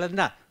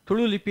 ಶಾಸನಗಳನ್ನು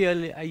ತುಳು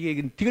ಲಿಪಿಯಲ್ಲಿ, ಈ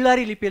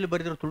ತಿಗಳಾರಿ ಲಿಪಿಯಲ್ಲಿ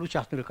ಬರೆದಿರೋ ತುಳು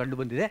ಶಾಸನಗಳು ಕಂಡು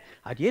ಬಂದಿದೆ.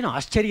 ಅದೇನು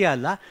ಆಶ್ಚರ್ಯ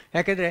ಅಲ್ಲ,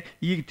 ಯಾಕೆಂದರೆ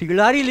ಈ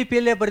ತಿಗಳಾರಿ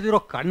ಲಿಪಿಯಲ್ಲೇ ಬರೆದಿರೋ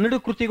ಕನ್ನಡ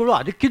ಕೃತಿಗಳು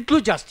ಅದಕ್ಕಿಂತಲೂ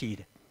ಜಾಸ್ತಿ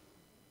ಇದೆ.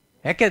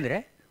 ಯಾಕೆಂದರೆ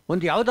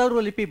ಒಂದು ಯಾವುದಾದ್ರೂ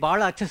ಲಿಪಿ ಭಾಳ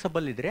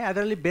ಅಕ್ಸೆಸಬಲ್ ಇದ್ದರೆ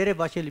ಅದರಲ್ಲಿ ಬೇರೆ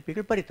ಭಾಷೆಯ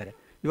ಲಿಪಿಗಳು ಬರೀತಾರೆ.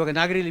 ಇವಾಗ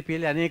ನಾಗರಿ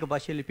ಲಿಪಿಯಲ್ಲಿ ಅನೇಕ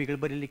ಭಾಷೆಯ ಲಿಪಿಗಳು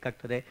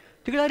ಬರೀಲಿಕ್ಕಾಗ್ತದೆ.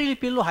 ತಿಗಳಾರಿ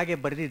ಲಿಪಿಯಲ್ಲೂ ಹಾಗೆ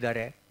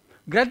ಬರೆದಿದ್ದಾರೆ,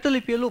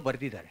 ಗ್ರಂಥಲಿಪಿಯಲ್ಲೂ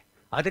ಬರೆದಿದ್ದಾರೆ.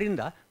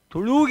 ಅದರಿಂದ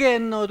ತುಳುಗೆ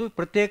ಅನ್ನೋದು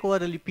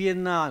ಪ್ರತ್ಯೇಕವಾದ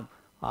ಲಿಪಿಯನ್ನು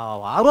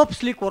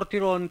ಆರೋಪಿಸ್ಲಿಕ್ಕೆ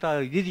ಹೊರತಿರೋವಂಥ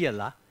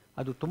ಇದೆಯಲ್ಲ,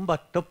 ಅದು ತುಂಬ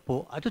ತಪ್ಪು.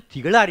 ಅದು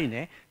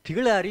ತಿಗಳಾರಿನೇ.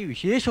 ತಿಗಳಾರಿ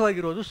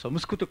ವಿಶೇಷವಾಗಿರೋದು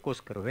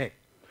ಸಂಸ್ಕೃತಕ್ಕೋಸ್ಕರವೇ.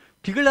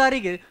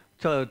 ತಿಗಳಾರಿಗೆ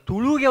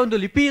ತುಳುಗೆ ಒಂದು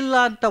ಲಿಪಿ ಇಲ್ಲ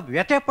ಅಂತ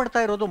ವ್ಯಥೆ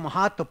ಪಡ್ತಾ ಇರೋದು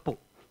ಮಹಾ ತಪ್ಪು.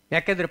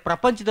 ಯಾಕೆಂದರೆ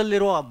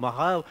ಪ್ರಪಂಚದಲ್ಲಿರೋ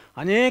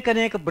ಅನೇಕ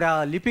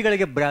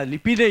ಲಿಪಿಗಳಿಗೆ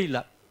ಲಿಪಿನೇ ಇಲ್ಲ.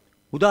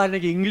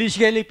 ಉದಾಹರಣೆಗೆ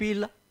ಇಂಗ್ಲೀಷ್ಗೆ ಲಿಪಿ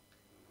ಇಲ್ಲ,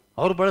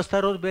 ಅವ್ರು ಬಳಸ್ತಾ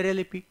ಇರೋದು ಬೇರೆ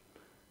ಲಿಪಿ.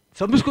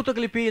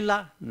 ಸಂಸ್ಕೃತಕ್ಕೆ ಲಿಪಿ ಇಲ್ಲ,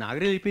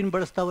 ನಾಗರಿ ಲಿಪಿನ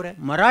ಬಳಸ್ತಾವ್ರೆ.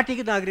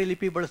 ಮರಾಠಿಗೆ ನಾಗರಿ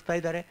ಲಿಪಿ ಬಳಸ್ತಾ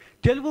ಇದ್ದಾರೆ.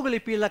 ತೆಲುಗುಗೆ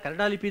ಲಿಪಿ ಇಲ್ಲ,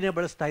 ಕನ್ನಡ ಲಿಪಿನೇ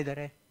ಬಳಸ್ತಾ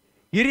ಇದ್ದಾರೆ.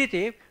 ಈ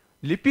ರೀತಿ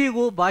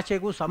ಲಿಪಿಗೂ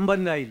ಭಾಷೆಗೂ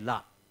ಸಂಬಂಧ ಇಲ್ಲ.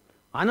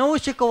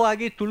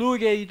 ಅನವಶ್ಯಕವಾಗಿ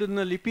ತುಳುಗೆ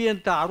ಇದನ್ನು ಲಿಪಿ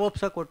ಅಂತ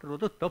ಆರೋಪಿಸ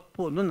ಕೊಟ್ಟಿರೋದು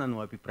ತಪ್ಪು ಅನ್ನೋ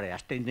ನನ್ನ ಅಭಿಪ್ರಾಯ.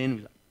 ಅಷ್ಟೇ, ಇನ್ನೇನು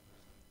ಇಲ್ಲ.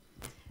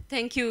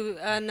 Thank you.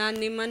 ನಾನು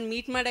ನಿಮ್ಮನ್ನು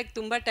ಮೀಟ್ ಮಾಡೋಕ್ಕೆ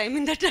ತುಂಬ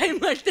ಟೈಮಿಂದ ಟ್ರೈ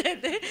ಮಾಡ್ತಾ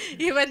ಇದ್ದೆ.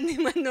 ಇವತ್ತು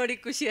ನಿಮ್ಮನ್ನು ನೋಡಿ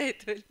ಖುಷಿ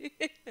ಆಯಿತು.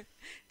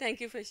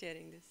 Thank you for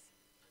sharing this.